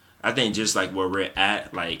think just like where we're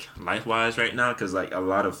at, like life wise right now, because like a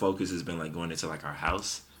lot of focus has been like going into like our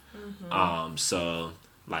house. So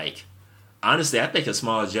like honestly, I think a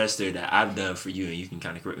small gesture that I've done for you, and you can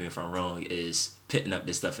kind of correct me if I'm wrong, is putting up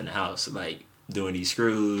this stuff in the house, like doing these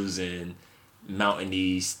screws and mounting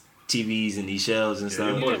these TVs and these shelves and Yeah,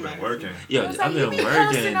 stuff. your boy's been working. Yo, It's I've like, been you be working,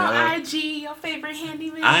 posting on dog. IG, your favorite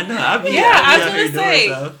handyman. I know. I I was out here gonna say,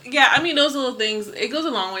 doing stuff. yeah, I mean, those little things, it goes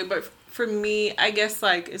a long way, but for me, I guess,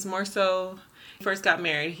 like, it's more so, he first got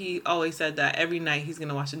married, he always said that every night he's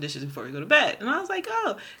gonna wash the dishes before we go to bed, and I was like,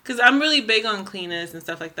 oh, because I'm really big on cleanness and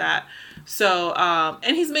stuff like that, so,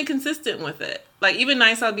 and he's been consistent with it. Like, even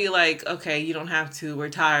nights I'll be like, okay, you don't have to, we're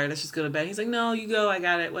tired, let's just go to bed. He's like, no, you go, I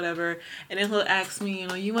got it, whatever. And then he'll ask me,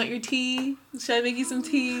 you want your tea? Should I make you some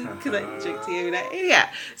tea? Because I drink tea every night. Yeah.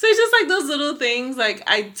 So it's just like those little things, like,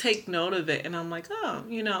 I take note of it, and I'm like, oh,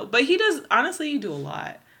 But he does, honestly, you do a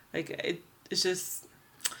lot. Like, it's just,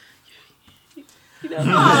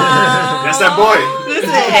 That's that boy.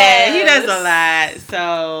 listen, he does a lot,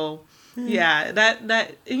 so... Yeah, that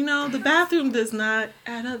the bathroom does not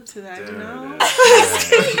add up to that,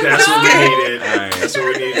 That's what we needed. All right. That's what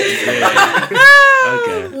we needed.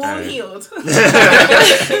 Okay. Wound All right. healed.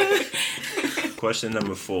 Question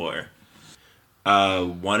number 4.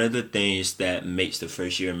 One of the things that makes the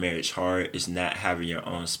first year of marriage hard is not having your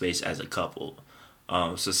own space as a couple.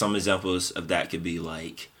 So some examples of that could be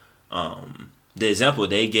like, the example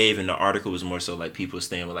they gave in the article was more so like people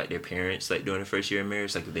staying with like their parents like during the first year of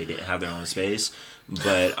marriage, like if they didn't have their own space.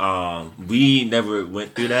 But we never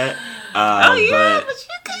went through that. but you guys.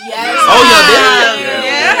 Yes. Oh, y'all did?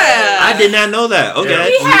 Yeah. I did not know that. Okay.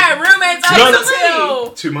 We had roommates No,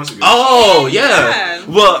 until 2 months ago. Oh yeah. Yeah.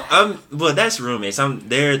 Well that's roommates.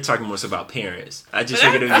 They're talking more so about parents. I just But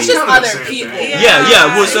figured it'd That's be just kinda the other same people. thing.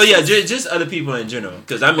 yeah. Well, so yeah, just other people in general.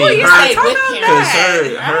 Because I mean, Well, you stayed with because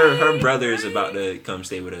parents. her brother is about to come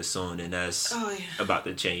stay with us soon, and that's Oh, yeah. about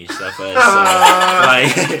to change stuff for us. So,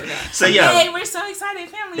 like, so yeah. Hey, we're so excited,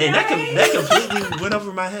 family. Man, right? that completely went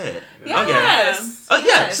over my head. Yes. Okay. Oh yeah.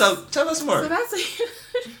 Yes. So tell us more. So that's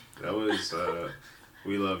That was,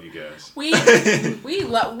 we love you guys. we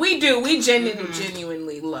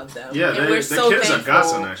genuinely love them. Yeah, and the we're kids so are thanful.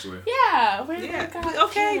 godson, actually. Yeah, we're Yeah. God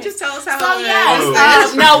Okay, parents. just tell us how So it yes,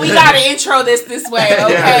 is. no, we gotta intro this way,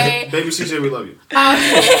 okay? Baby CJ, we love you.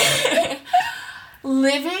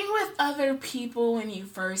 Living with other people when you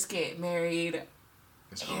first get married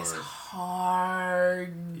It's is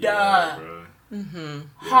hard. hard. Yeah, bro.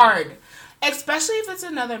 Hard. Especially if it's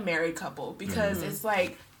another married couple, because it's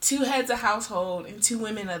like 2 heads of household and 2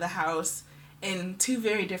 women of the house and 2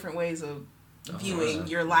 very different ways of viewing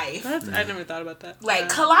your life. I never thought about that. Like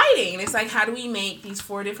colliding. It's like, how do we make these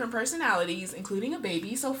 4 different personalities, including a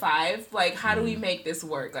baby, so 5? Like, how do we make this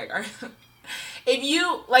work? Like, if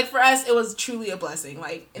you like, for us, it was truly a blessing.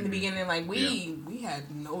 Like in the beginning, like we had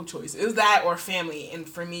no choice. It was that or family, and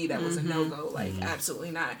for me, that was a no go. Like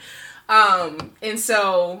absolutely not. And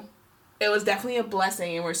so it was definitely a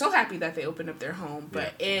blessing, and we're so happy that they opened up their home.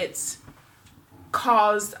 But it's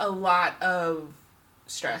caused a lot of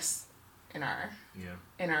stress in our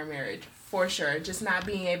marriage, for sure. Just not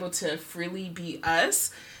being able to freely be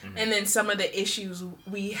us. And then some of the issues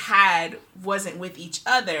we had wasn't with each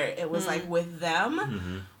other. It was like with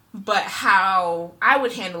them. But how I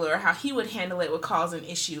would handle it or how he would handle it would cause an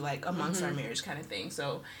issue like amongst our marriage kind of thing.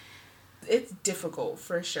 So it's difficult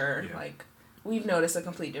for sure. Like we've noticed a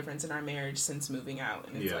complete difference in our marriage since moving out.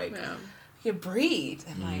 And it's like you breathe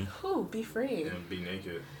and like, be free. And be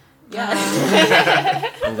naked. Yeah.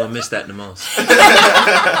 I'm gonna miss that the most.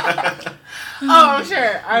 I'm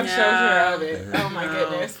sure. I'm so sure of it. Oh my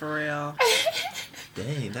goodness. For real.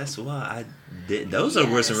 Dang, that's why I did. Those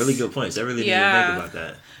were some really good points. I really didn't even think about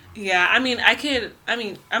that. Yeah,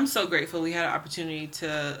 I'm so grateful we had an opportunity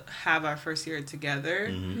to have our first year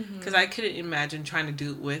together, because I couldn't imagine trying to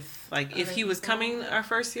do it with, like, if he was coming our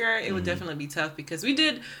first year, it would definitely be tough, because we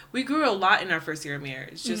grew a lot in our first year of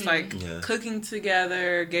marriage, just like cooking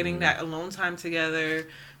together, getting that alone time together,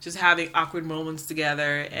 just having awkward moments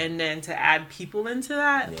together, and then to add people into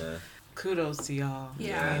that. Yeah. Kudos to y'all.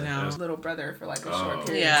 Yeah, you know, little brother for like a short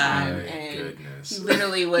period of time, and he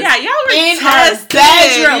literally was y'all were in tested. his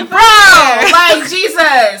bedroom, bro. Like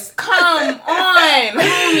Jesus, come on,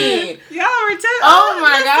 homie. Y'all were tested. Oh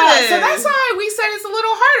my god! So that's why we said it's a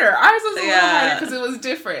little harder. Ours was a little harder because it was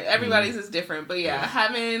different. Everybody's is different, but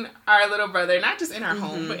having our little brother, not just in our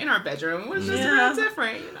home, but in our bedroom, was just real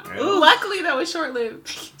different. You know, luckily that was short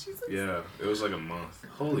lived. Yeah, it was like a month.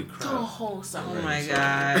 Holy crap! The whole summer. Oh my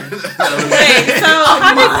god! Wait, so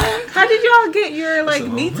how did y'all get your like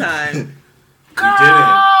me time?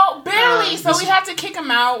 Girl, barely. So we had to kick him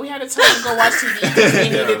out. We had to tell him to go watch TV because we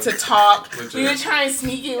needed to talk. We were trying to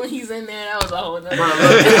sneak in when he's in there. That was a whole nother. There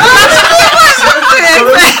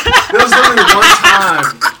was literally one time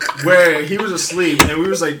where he was asleep and we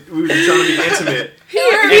were trying to be intimate. He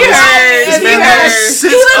sat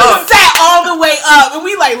all the way up and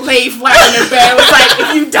we like lay flat in the bed. It was like,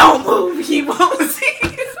 if you don't move, he won't see you.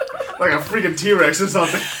 Like a freaking T-Rex or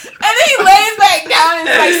something. And then he lays back down and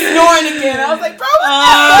is like snoring again. I was like, bro,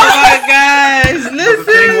 oh my gosh. Listen. The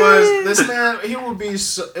thing was, this man, it would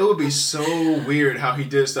be so weird how he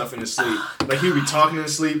did stuff in his sleep. Like he would be talking in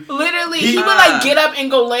his sleep. Literally, he would like get up and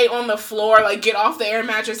go lay on the floor, like get off the air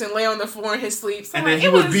mattress and lay on the floor in his sleep. So, and then he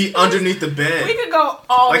would be underneath the bed. We could go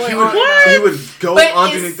all the way he would go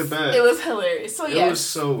underneath the bed. It was hilarious. So it was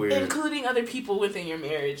so weird. Including other people within your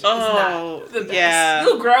marriage is not the best. Yeah.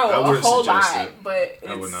 You'll grow a whole lot, but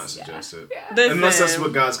I would not suggest it. Yeah. Unless that's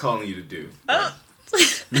what God's calling you to do.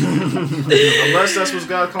 Unless that's what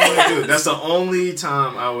God's calling you to do. That's the only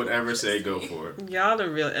time I would ever say go for it. Y'all the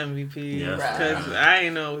real MVP. Yeah. Because I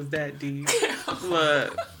didn't know it was that deep.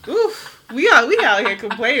 But, we out here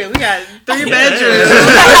complaining. We got 3 bedrooms.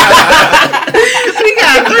 We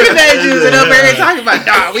got 3 bedrooms and over here talking about,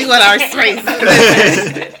 nah, we want our space.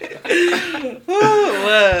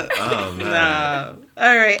 Oh, man. Nah.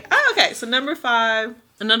 All right. Okay, so number 5.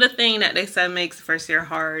 Another thing that they said makes the first year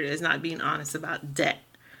hard is not being honest about debt.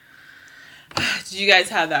 Did you guys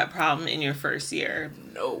have that problem in your first year?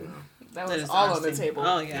 No. That was all on the table.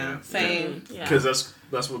 Oh, yeah. Same. Because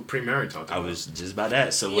that's what pre-married talked about. I was just about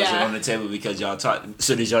that. So was it on the table because y'all talked?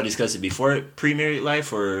 So did y'all discuss it before pre-married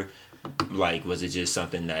life, or like was it just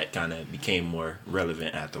something that kind of became more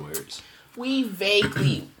relevant afterwards? We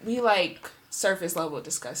like surface level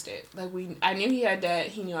discussed it. Like I knew he had debt.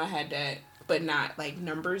 He knew I had debt. But not like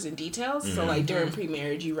numbers and details. So like during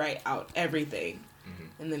pre-marriage, you write out everything,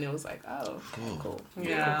 and then it was like, oh, cool.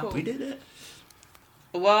 Yeah, cool. We did that.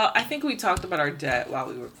 Well, I think we talked about our debt while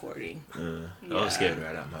we were recording. I was scared to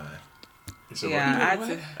write out mine. So I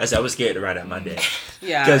was scared to write out my debt.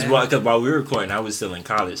 Yeah, because while we were recording, I was still in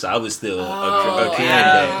college, so I was still accruing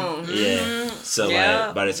debt. Yeah. So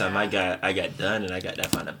like by the time I got done and I got that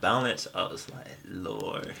final balance, I was like,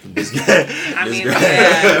 Lord, this girl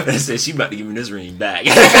I said she about to give me this ring back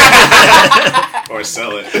or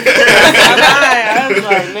sell it. I was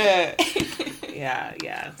like, man.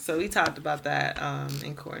 Yeah. So we talked about that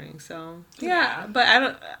in courting. So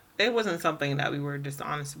but it wasn't something that we were just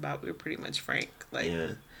honest about. We were pretty much frank.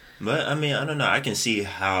 But I mean, I don't know. I can see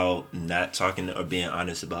how not talking or being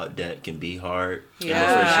honest about debt can be hard in the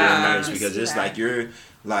first year of marriage, because it's like you're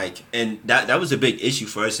like, and that was a big issue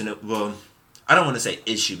for us. And I don't want to say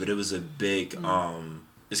issue, but it was a big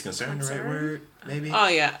is concern the right word? Maybe. Oh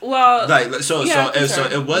yeah. Well, so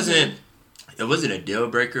it wasn't it wasn't a deal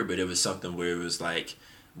breaker, but it was something where it was like,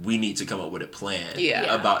 we need to come up with a plan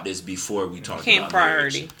about this before we talk about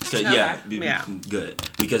priority. Marriage. Good.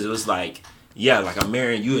 Because it was like, like I'm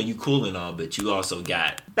marrying you and you cool and all, but you also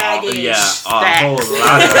got baggage. A whole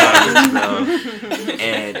lot of baggage, bro.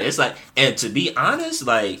 And it's like, and to be honest,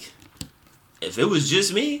 like, if it was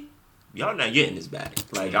just me, y'all not getting this back.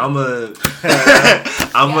 Like, I'm a the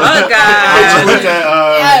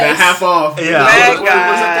half off. Yeah. What's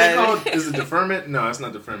that thing called? Is it deferment? No, it's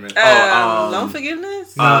not deferment. Loan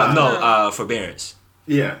forgiveness? Forbearance.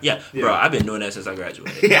 Yeah. Bro, I've been doing that since I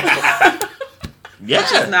graduated.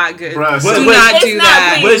 Which is not good. Bruh, do not do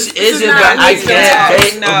that. Which isn't, but I can't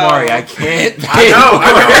pay. No. Amari, I can't pay. I know.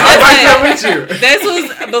 I'm right there with you. This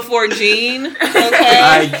was before Gene. Okay.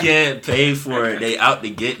 I can't pay for it. They out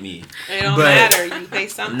to get me. It don't matter. You pay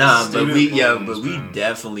something. Nah, but we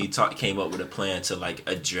definitely came up with a plan to like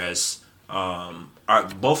address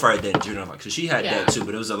both our debt in general. Like, so she had debt too,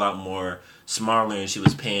 but it was a lot more smaller, and she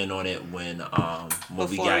was paying on it when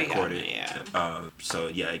we got courted.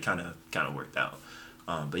 So it kind of worked out.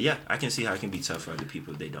 But yeah, I can see how it can be tough for other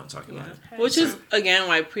people if they don't talk about it. Which is, again,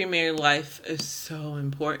 why pre-married life is so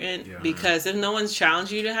important. Because if no one's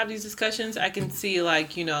challenged you to have these discussions, I can see,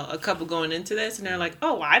 like, a couple going into this and they're like,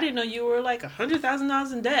 oh, well, I didn't know you were like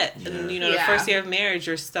 $100,000 in debt. And, the first year of marriage,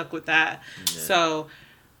 you're stuck with that. Yeah. So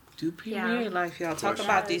do pre-married life, y'all. Talk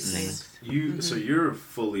about these things. So you're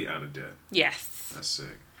fully out of debt. Yes. That's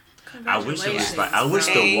sick. I wish it was like, I wish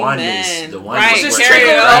the one right. was just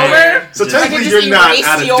trickled over. So technically you're not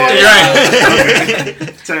out of debt.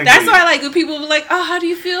 Right. That's why, like, when people were like, oh, how do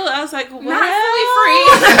you feel? I was like, well, not fully free.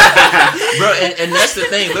 Bro, and that's the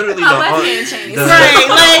thing. Literally, the only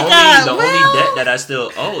debt that I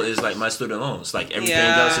still owe is like my student loans. Like everything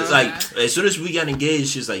else is like, as soon as we got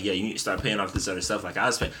engaged, she's like, yeah, you need to start paying off this other stuff. Like I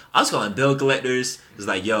was calling bill collectors. It's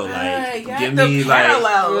like, yo, like, give me like,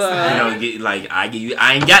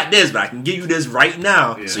 I ain't got this, but I can give you this right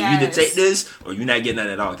now. Yeah. So you either take this or you're not getting that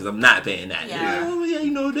at all because I'm not paying that.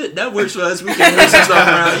 That works for us. We can move some stuff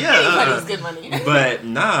around. Money's good money. But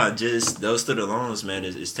nah, just those student loans, man,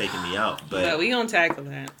 is taking me out. But we gonna tackle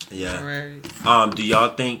that. Yeah. Right. Do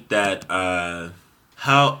y'all think that?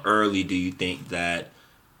 How early do you think that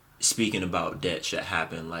speaking about debt should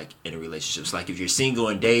happen, like in a relationship? Like if you're single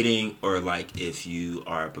and dating, or like if you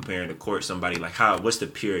are preparing to court somebody, like what's the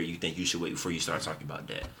period you think you should wait before you start talking about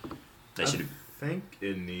debt? I think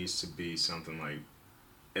it needs to be something like,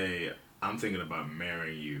 hey, I'm thinking about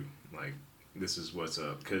marrying you. Like, this is what's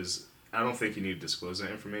up. Because I don't think you need to disclose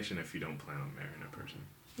that information if you don't plan on marrying that person.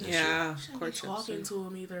 Of course. Talking to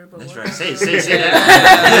him either. But that's right. Say that.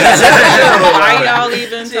 Why y'all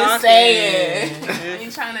even talking? Say it. You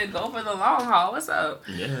trying to go for the long haul? What's up?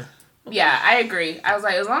 Yeah. Yeah, I agree. I was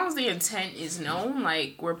like, as long as the intent is known,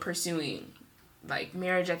 like we're pursuing, like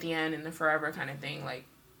marriage at the end and the forever kind of thing. Like,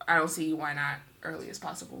 I don't see why not early as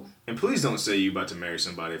possible. And please don't say you about to marry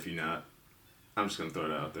somebody if you're not. I'm just gonna throw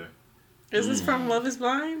that out there. Is this from Love Is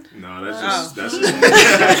Blind? No, that's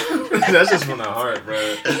just from the heart,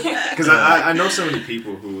 bro. Because I know so many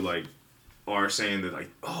people who like are saying that like,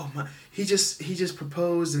 oh my, he just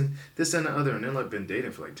proposed and this and the other, and they're like been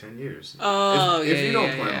dating for like 10 years. Oh, if you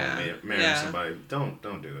don't plan on marrying somebody, don't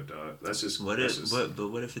do it, dog. That's just what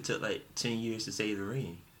if it took like 10 years to say the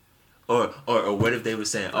ring? Or what if they were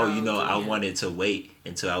saying, I wanted to wait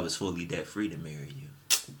until I was fully debt free to marry you?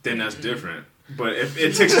 Then that's different. But if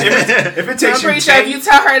it takes I'm pretty sure if you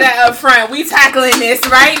tell her that up front, we tackling this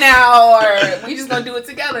right now, or we just gonna do it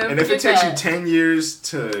together. And if it takes you 10 years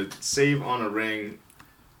to save on a ring,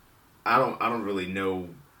 I don't really know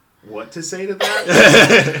what to say to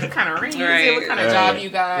that. What kind of ring you get, what kind of job you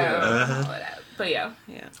got, all that. But yeah.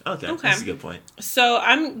 Okay, that's a good point. So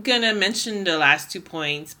I'm gonna mention the last 2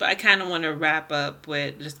 points, but I kind of want to wrap up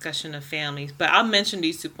with discussion of families. But I'll mention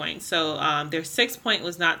these 2 points. So their 6th point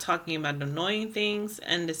was not talking about annoying things,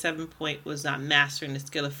 and the 7th point was not mastering the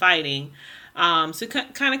skill of fighting. So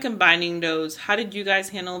kind of combining those. How did you guys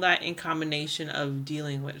handle that in combination of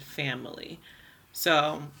dealing with family?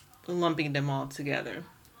 So lumping them all together.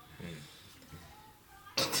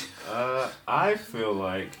 I feel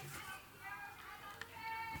like.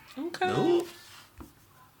 Okay. Nope.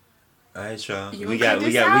 All right, y'all. We got.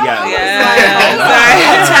 Yeah.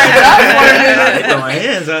 They throwing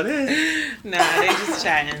hands out there. Nah, they just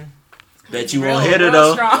chatting. Bet you won't hit her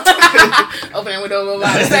though. Open window,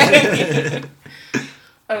 about to say.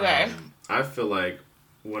 Okay. I feel like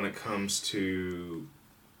when it comes to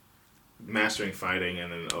mastering fighting,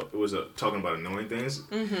 and then it was talking about annoying things.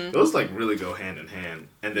 Those like really go hand in hand,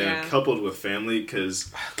 and then coupled with family,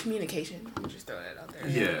 because communication. I'm just throwing that out there.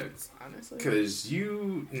 Yeah, honestly, because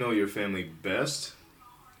you know your family best,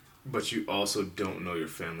 but you also don't know your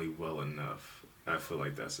family well enough. I feel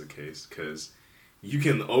like that's the case, because you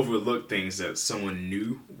can overlook things that someone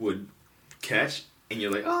new would catch, and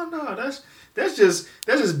you're like, oh no, that's just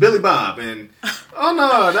Billy Bob, and oh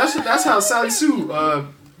no, that's how Sally Sue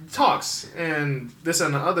talks, and this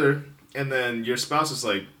and the other, and then your spouse is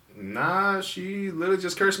like, nah, she literally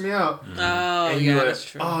just cursed me out. Oh, and you're like, that's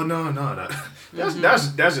true. oh no,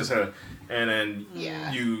 that's just her, and then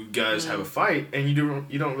you guys have a fight, and you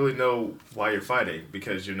don't really know why you're fighting,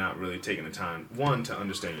 because you're not really taking the time, one, to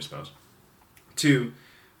understand your spouse, two,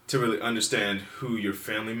 to really understand who your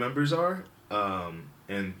family members are,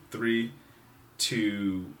 and three,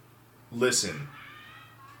 to listen.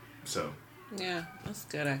 So. Yeah, that's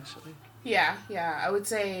good, actually. Yeah, I would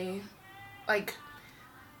say, like,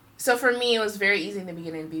 so for me, it was very easy in the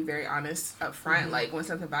beginning to be very honest up front. Like, when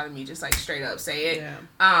something bothered me, just, like, straight up say it.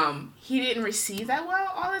 Yeah. He didn't receive that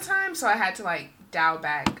well all the time, so I had to, like, dial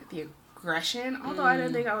back the aggression, although I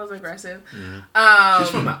didn't think I was aggressive. She's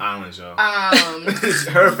from the islands, y'all.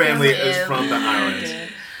 Her family is from the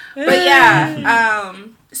islands. But, yeah,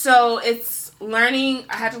 so it's learning.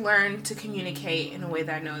 I had to learn to communicate in a way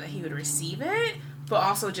that I know that he would receive it, but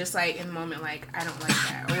also just like in the moment, like, I don't like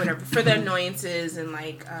that or whatever, for the annoyances and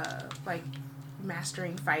like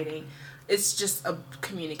mastering fighting. It's just a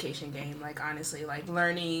communication game, like, honestly, like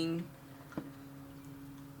learning.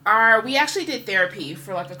 We actually did therapy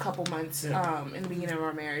for like a couple months in the beginning of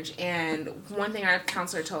our marriage, and one thing our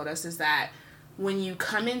counselor told us is that when you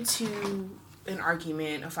come into an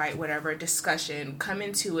argument, a fight, whatever, a discussion, come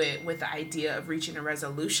into it with the idea of reaching a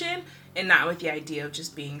resolution and not with the idea of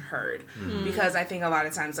just being heard. Because I think a lot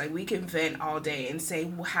of times, like, we can vent all day and say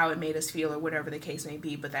how it made us feel or whatever the case may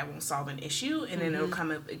be, but that won't solve an issue, and then it'll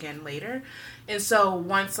come up again later. And so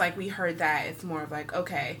once, like, we heard that, it's more of like,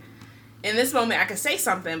 okay, in this moment I could say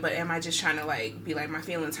something, but am I just trying to, like, be like, my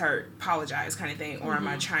feelings hurt, apologize kind of thing, or am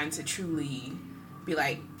I trying to truly be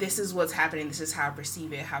like, this is what's happening, this is how I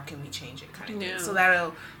perceive it, how can we change it kind of thing. So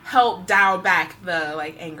that'll help dial back the,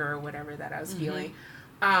 like, anger or whatever that I was feeling.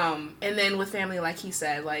 And then with family, like he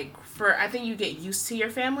said, like, I think you get used to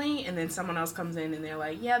your family, and then someone else comes in and they're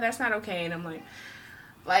like, yeah, that's not okay, and I'm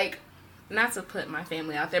like, not to put my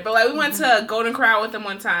family out there, but like, we went to Golden Corral with them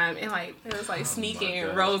one time, and like, it was like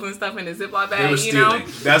sneaking rolls and stuff in a Ziploc bag, you know?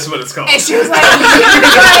 That's what it's called. And she was like,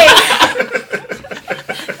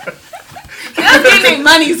 getting their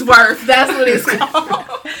money's worth. That's what it's called.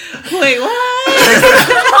 Wait, what?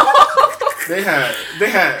 They had.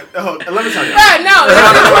 Oh, let me tell you. We ran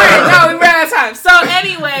out of time. So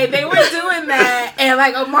anyway, they were doing that, and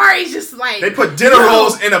like, Amari's just like, they put dinner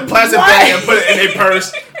rolls in a plastic bag and put it in their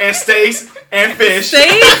purse, and steaks and fish. What?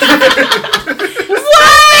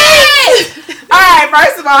 Alright,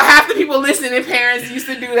 first of all, half the people listening, parents used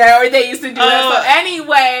to do that, or they used to do that. So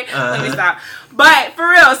anyway, let me stop. But for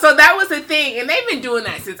real, so that was the thing, and they've been doing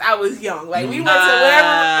that since I was young. Like, we went to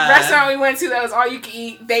whatever restaurant we went to that was all you can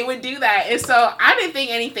eat, they would do that. And so I didn't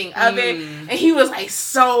think anything of it, and he was like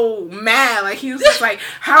so mad. Like, he was just like,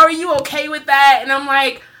 how are you okay with that? And I'm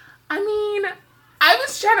like, I mean, I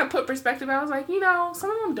was trying to put perspective. I was like, you know,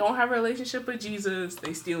 some of them don't have a relationship with Jesus.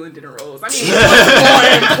 They stealing dinner rolls. I mean,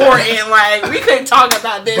 what's more important? Like, we could talk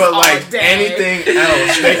about this all like day. Anything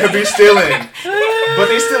else, they could be stealing. But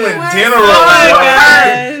they stealing dinner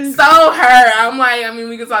rolls. So her. I'm like, I mean,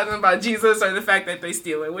 we could talk about Jesus or the fact that they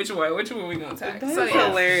steal it. Which one? Which one we gonna tackle? That's so,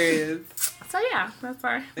 hilarious. So yeah, that's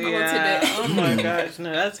our little tidbit. tidbit. Oh my gosh,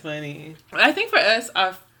 no, that's funny. I think for us,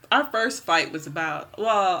 our first fight was about,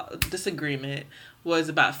 disagreement was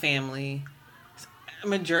about family.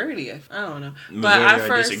 Majority, I don't know. But our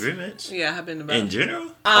first disagreements, happened about in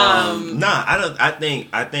general. I don't.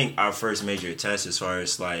 I think our first major test, as far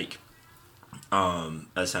as like,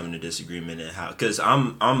 us having a disagreement and how, because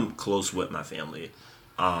I'm close with my family,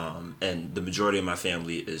 and the majority of my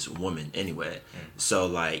family is women anyway. So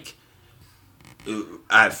like,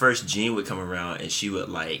 at first Jean would come around and she would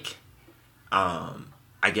like,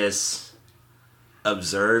 I guess,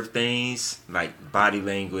 observe things like body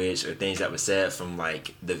language or things that were said from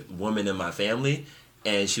like the woman in my family,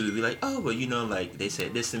 and she would be like, oh, well, you know, like they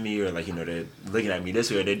said this to me, or like, you know, they're looking at me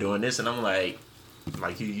this way, or they're doing this, and I'm like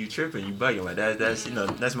you tripping, you bugging, like that's you know,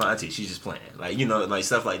 that's my auntie, she's just playing, like, you know, like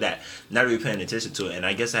stuff like that, not really paying attention to it. And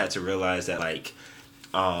I guess I had to realize that like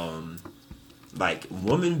like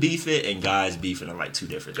women beefing and guys beefing are like two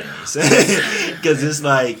different things. Because it's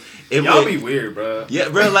like y'all be weird, bro. Yeah,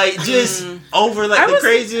 bro. Like just over like the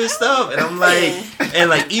craziest stuff, and I'm like, and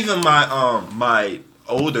like even my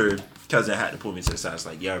older cousin had to pull me to the side. It's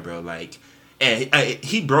like, yeah, bro, like, and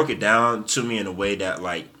he broke it down to me in a way that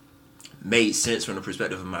like made sense from the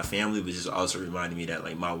perspective of my family, but just also reminded me that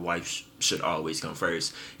like my wife should always come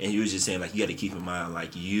first. And he was just saying like, you got to keep in mind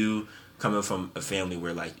like you coming from a family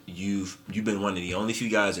where like you've been one of the only few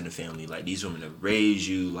guys in the family, like these women have raised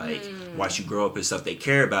you, like watch you grow up and stuff, they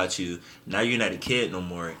care about you. Now you're not a kid no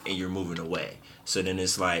more and you're moving away. So then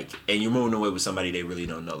it's like, and you're moving away with somebody they really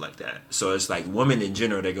don't know like that. So it's like women in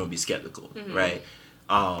general, they're gonna be skeptical, right?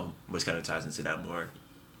 Which kind of ties into that more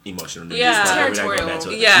emotional. Yeah,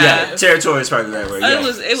 territorial. Yeah, territorial is probably that word. Yeah.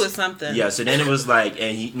 It was something. Yeah, so then it was like,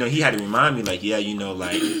 and he had to remind me like, yeah,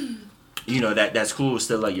 like, that's cool,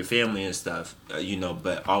 still like your family and stuff,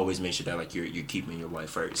 but always make sure that like you're keeping your wife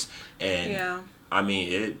first. And I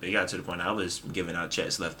mean, it got to the point I was giving out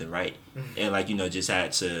checks left and right, and like just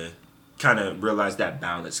had to kind of realize that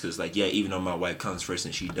balance, because like even though my wife comes first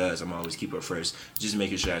and she does, I'm always keep her first, just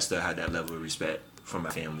making sure I still have that level of respect for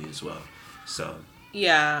my family as well. So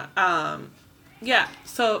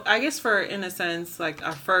so I guess in a sense like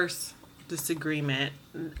our first disagreement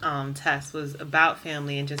test was about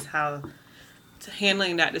family, and just how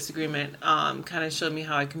handling that disagreement kind of showed me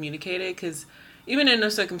how I communicated, because even in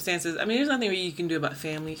those circumstances, I mean, there's nothing really you can do about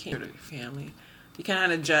family. You can't do your family. You can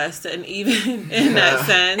kind of adjust, and even in that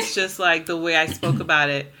sense, just like the way I spoke about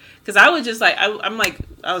it, because I would just like I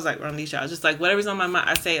was like Rondisha, I was just like whatever's on my mind,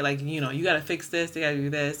 I say it like you got to fix this, you got to do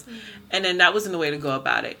this, and then that wasn't the way to go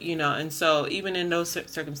about it, and so even in those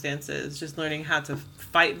circumstances, just learning how to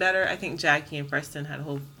fight better. I think Jackie and Preston had a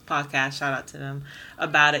whole podcast, shout out to them,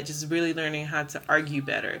 about it, just really learning how to argue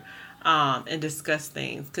better and discuss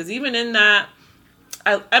things, because even in that,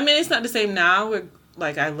 I mean it's not the same now. We're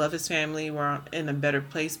like, I love his family. We're in a better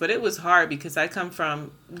place. But it was hard because I come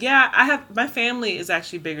from, my family is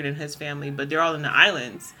actually bigger than his family, but they're all in the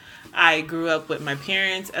islands. I grew up with my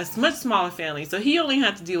parents, a much smaller family. So he only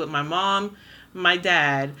had to deal with my mom, my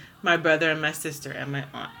dad, my brother, and my sister, and my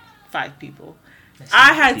aunt. 5 people.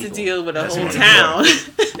 I had to deal with a whole town.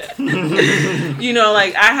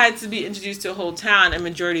 Like I had to be introduced to a whole town, and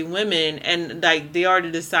majority women, and like they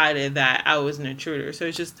already decided that I was an intruder. So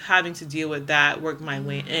it's just having to deal with that, work my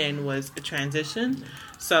way in was a transition.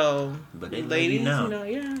 So, but they ladies,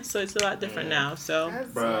 so it's a lot different now. So,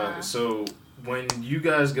 bruh, so when you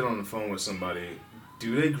guys get on the phone with somebody,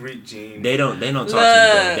 do they greet Gene? They don't talk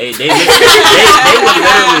to me. They would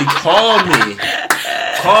literally call me.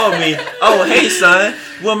 Oh, hey son,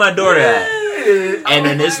 where my daughter at? And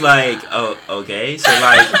then it's like, oh, okay. So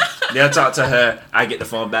like they'll talk to her. I get the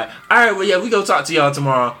phone back. All right, well we go talk to y'all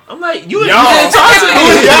tomorrow. I'm like, you didn't talk to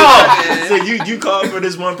me, y'all. So you call for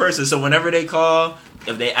this one person. So whenever they call,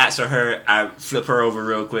 if they ask for her, I flip her over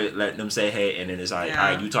real quick, let them say hey, and then it's like, all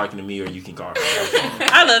right, you talking to me or you can call her.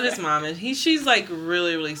 I love his mom, and she's like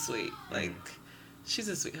really, really sweet. Like she's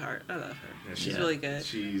a sweetheart. I love her. Yeah, she's really good.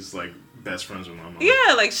 She's like best friends with my mom.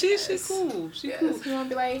 Yeah, like she's cool. She's cool. You want to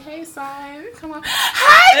be like, hey son, come on.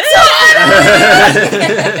 Hi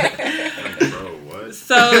son. Bro, what?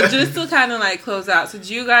 So just to kind of like close out, so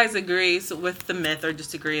do you guys agree with the myth or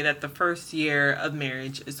disagree that the first year of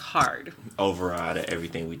marriage is hard? Overall, out of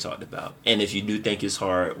everything we talked about. And if you do think it's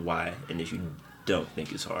hard, why? And if you don't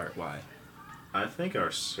think it's hard, why? I think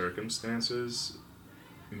our circumstances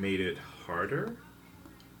made it harder.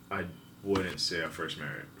 I wouldn't say our first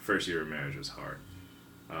year of marriage was hard.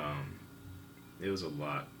 It was a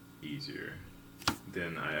lot easier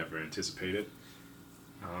than I ever anticipated.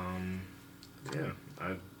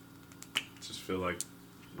 I just feel like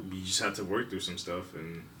you just have to work through some stuff,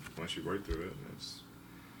 and once you work through it,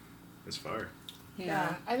 it's fire.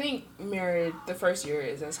 Yeah, I think marriage, the first year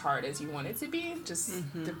is as hard as you want it to be, just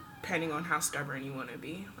depending on how stubborn you want to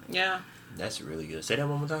be. That's really good. Say that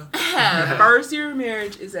one more time. First year of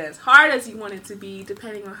marriage is as hard as you want it to be,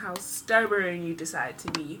 depending on how stubborn you decide to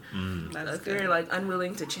be. If you're like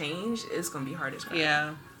unwilling to change, it's gonna be hard as hell.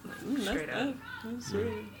 Yeah, straight up. That's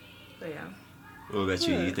really. But yeah. What about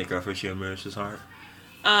you? You think our first year of marriage was hard?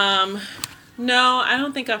 No, I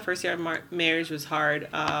don't think our first year of marriage was hard.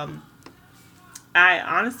 I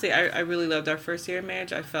honestly, I really loved our first year of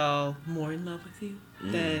marriage. I fell more in love with you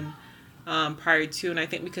than prior to, and I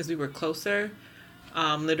think because we were closer,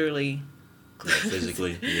 literally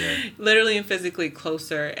physically, yeah. Literally and physically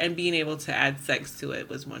closer, and being able to add sex to it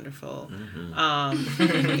was wonderful.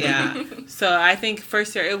 Yeah. So I think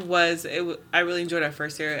first year I really enjoyed our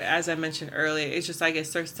first year. As I mentioned earlier, it's just, I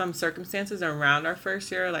guess there's some circumstances around our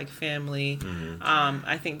first year, like family.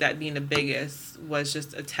 I think that being the biggest was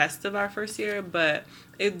just a test of our first year, but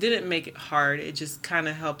it didn't make it hard. It just kind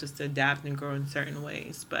of helped us to adapt and grow in certain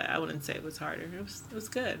ways. But I wouldn't say it was harder. It was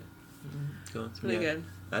good. Cool. It's really good.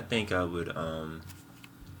 I think I would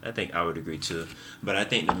agree too. But I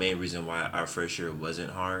think the main reason why our first year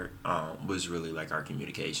wasn't hard was really like our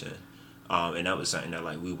communication. And that was something that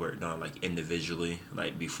like we worked on like individually,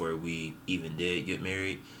 like before we even did get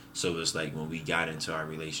married. So it was like when we got into our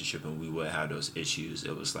relationship and we would have those issues,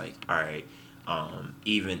 it was like, all right,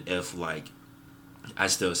 even if like I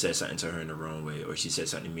still said something to her in the wrong way or she said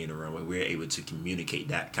something to me in the wrong way, we were able to communicate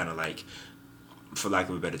that, kind of like, for lack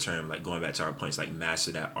of a better term, like going back to our points, like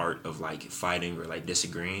master that art of like fighting or like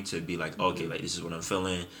disagreeing, to be like, okay, like this is what I'm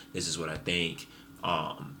feeling, this is what I think,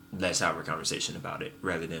 let's have a conversation about it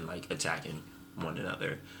rather than like attacking one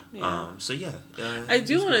another. So yeah. I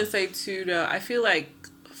do want to say too, though, I feel like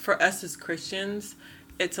for us as Christians,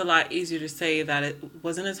 it's a lot easier to say that it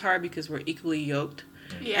wasn't as hard because we're equally yoked.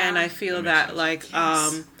 Yeah. And I feel that like,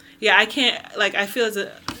 I can't, like, I feel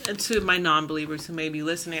to my non-believers who may be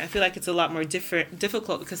listening, I feel like it's a lot more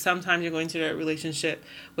difficult because sometimes you're going to a relationship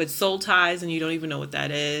with soul ties and you don't even know what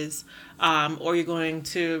that is. Or you're going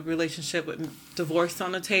to a relationship with divorce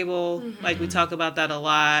on the table. Like we talk about that a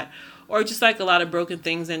lot. Or just like a lot of broken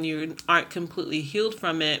things and you aren't completely healed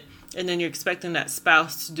from it. And then you're expecting that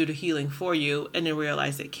spouse to do the healing for you and then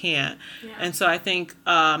realize it can't. Yeah. And so I think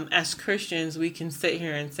as Christians, we can sit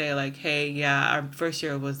here and say like, hey, yeah, our first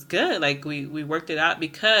year was good. Like we worked it out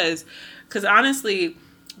because honestly,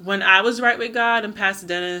 when I was right with God, and Pastor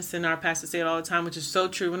Dennis and our pastor say it all the time, which is so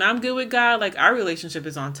true. When I'm good with God, like our relationship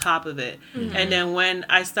is on top of it. And then when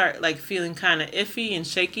I start like feeling kind of iffy and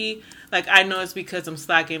shaky, like I know it's because I'm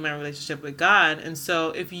slacking in my relationship with God. And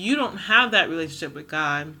so if you don't have that relationship with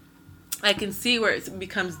God, I can see where it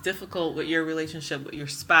becomes difficult with your relationship with your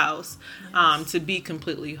spouse to be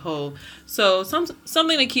completely whole. So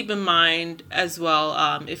something to keep in mind as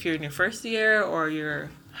well, if you're in your first year or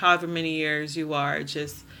your however many years you are,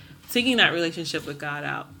 just seeking that relationship with God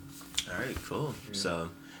out. All right, cool. Yeah. So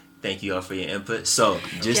thank you all for your input. So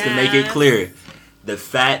just to make it clear, the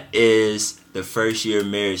fact is the first year of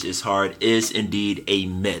marriage is hard is indeed a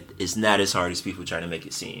myth. It's not as hard as people try to make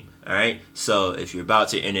it seem. All right. So if you're about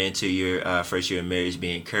to enter into your first year of marriage,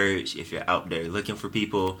 be encouraged. If you're out there looking for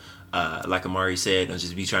people, like Amari said, don't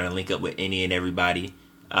just be trying to link up with any and everybody.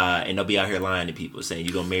 And they'll be out here lying to people saying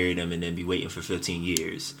you're going to marry them and then be waiting for 15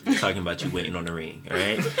 years. Talking about you waiting on the ring. All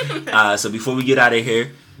right. So before we get out of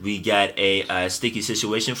here, we got a sticky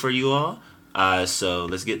situation for you all. So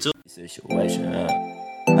let's get to it. Situation.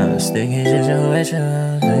 Sticky situation.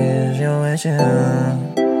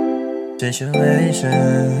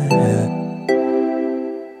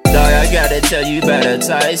 Dog, I gotta tell you about a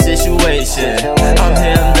tight situation. I'm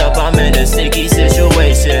hemmed up, I'm in a sticky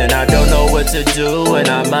situation. I don't know what to do and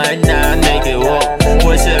I might not make it work.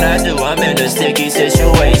 What should I do? I'm in a sticky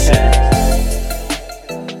situation.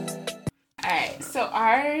 Alright, so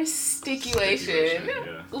our sticulation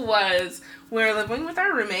was we were living with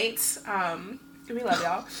our roommates. We love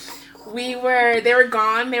y'all. They were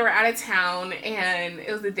gone, they were out of town, and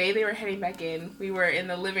it was the day they were heading back in. We were in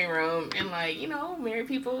the living room, and like, you know, married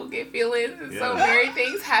people get feelings, and so married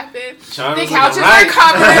things happen. The couches were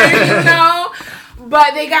covered, you know,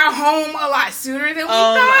 but they got home a lot sooner than we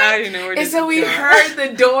thought. I didn't know where. And so we heard the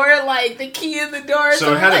door, like the key in the door, so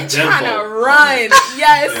we were like trying to run,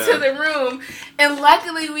 to the room. And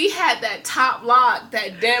luckily, we had that top lock,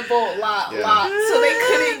 that deadbolt lock, so they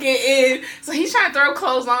couldn't get in. So he's trying to throw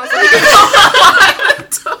clothes on so he can unlock the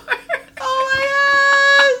door. Oh my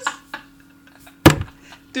gosh!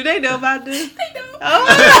 Do they know about this? They know.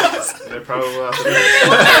 Oh. They probably will.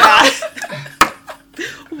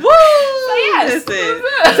 Woo! So listen,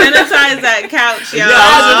 sanitize that couch, y'all.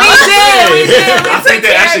 We did. I think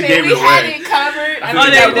they actually gave it away. We had it covered. I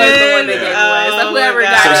think that was the one they gave away. So whoever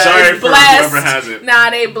got it, sorry for whoever has it. Nah,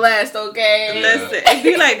 they blessed. Okay. Listen, it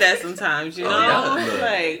be like that sometimes, you know.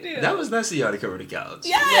 That was nice of y'all to cover the couch.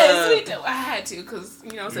 Yes, we do. I had to because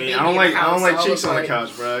you know it's a baby. I don't like cheeks on the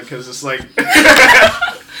couch, bro. Because it's like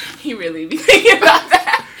he really be thinking about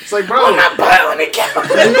that. It's like, bro, I'm not butt on the couch.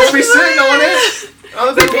 You don't be sitting on it.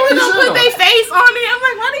 Some people don't put their face on it. I'm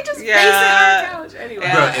like, why they just face it on the couch? Anyway,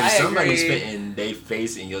 bro, if somebody's spitting their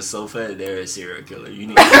face in your sofa, they're a serial killer. You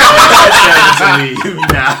need to tell me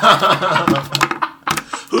now.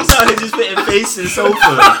 Who's out here just putting face in the sofa?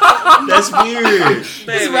 That's weird.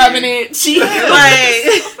 Just rubbing it, cheek.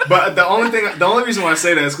 Like, But the only reason why I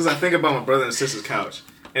say that is because I think about my brother and sister's couch,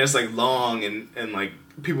 and it's like long and like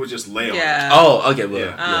people just lay on it. yeah. Oh, okay, well,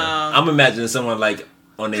 Yeah. yeah. I'm imagining someone like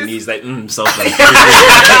on their knees, like sofa,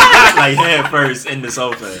 like head first in the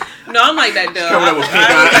sofa. No, I'm like that though. Coming up with pink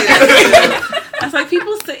I was eye. like that too. I was like,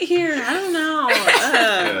 people sit here. I don't know.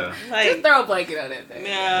 Yeah. Just Like, throw a blanket on that thing.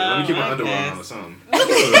 yeah. Let me keep my I underwear guess. on or something.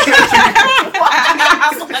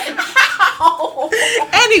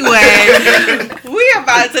 Anyway, we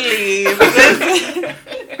about to leave.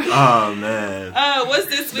 Oh man. What's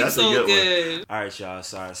this week That's a so good one. good? All right, y'all.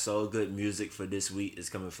 So our Soul Good music for this week is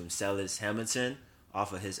coming from Cellus Hamilton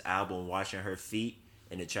off of his album Washing Her Feet,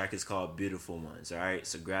 and the track is called Beautiful Ones. All right,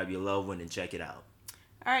 so grab your loved one and check it out.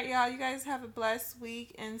 All right, y'all. You guys have a blessed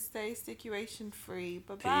week and stay situation free.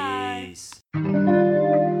 Bye-bye. Peace.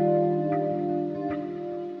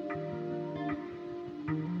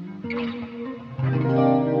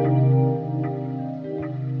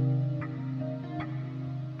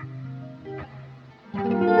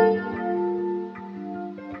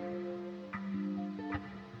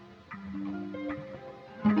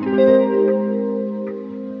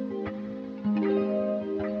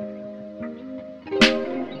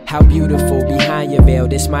 How beautiful behind your veil,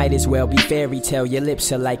 this might as well be fairy tale. Your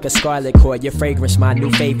lips are like a scarlet cord, your fragrance my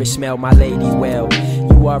new favorite smell, my lady well.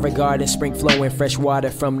 You are a garden, spring flowing, fresh water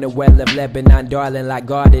from the well of Lebanon, darling, like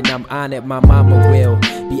garden. I'm honored, my mama will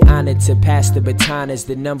be honored to pass the baton as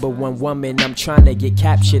the number one woman. I'm trying to get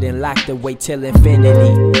captured and locked away till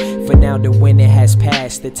infinity. For now the winter has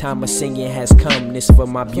passed, the time of singing has come. This for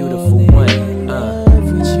my beautiful one.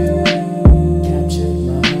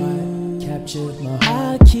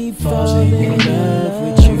 I keep falling in love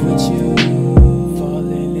with you,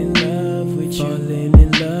 falling in love with you, falling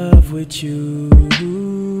in love with you.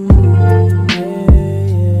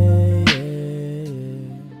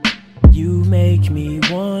 You make me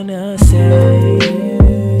wanna say,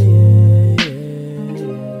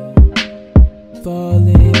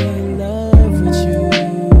 falling in love with you.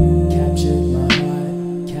 Captured my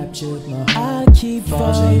heart, captured my heart. I keep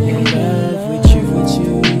falling in love with you,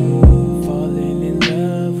 falling in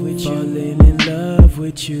love with you, falling in love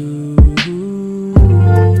with you.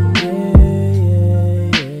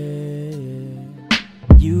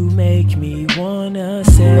 You make me wanna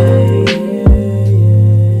say,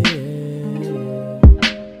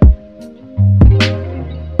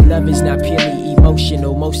 love is not purely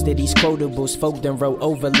emotional. Most of these quotables folk done wrote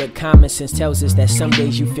overlook. Common sense tells us that some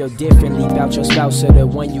days you feel differently about your spouse or the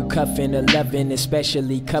one you cuffing or loving.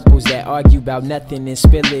 Especially couples that argue about nothing and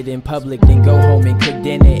spill it in public, then go home and cook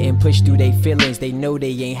dinner and push through their feelings. They know they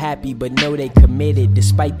ain't happy but know they committed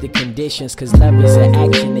despite the conditions. Cause love is an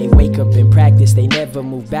action, they wake up and practice. They never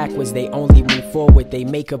move backwards, they only move forward. They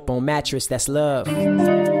make up on mattress, that's love.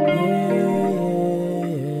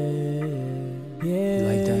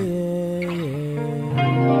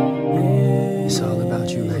 It's all about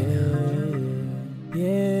you right now.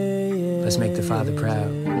 Let's make the Father proud.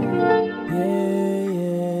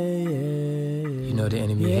 You know the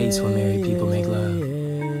enemy hates when married people make love.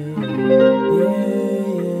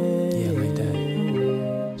 Yeah, like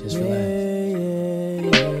that. Just relax.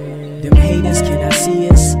 Them haters cannot see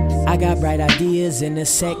us. I got bright ideas, and the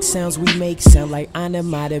sex sounds we make sound like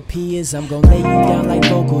onomatopoeias. I'm gon' lay you down like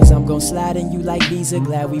vocals, I'm gon' slide in you like Visa.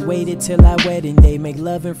 Glad we waited till our wedding day. Make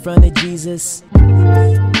love in front of Jesus.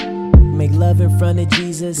 Make love in front of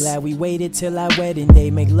Jesus. Glad we waited till our wedding day.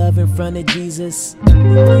 Make love in front of Jesus.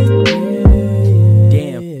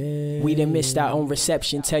 Damn, we done missed our own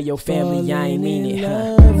reception. Tell your family I ain't mean it,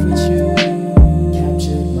 huh?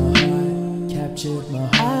 Captured my heart, captured my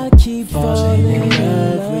heart. I keep falling in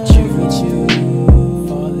love with you,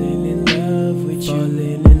 falling in love with you,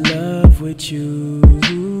 falling in love with you.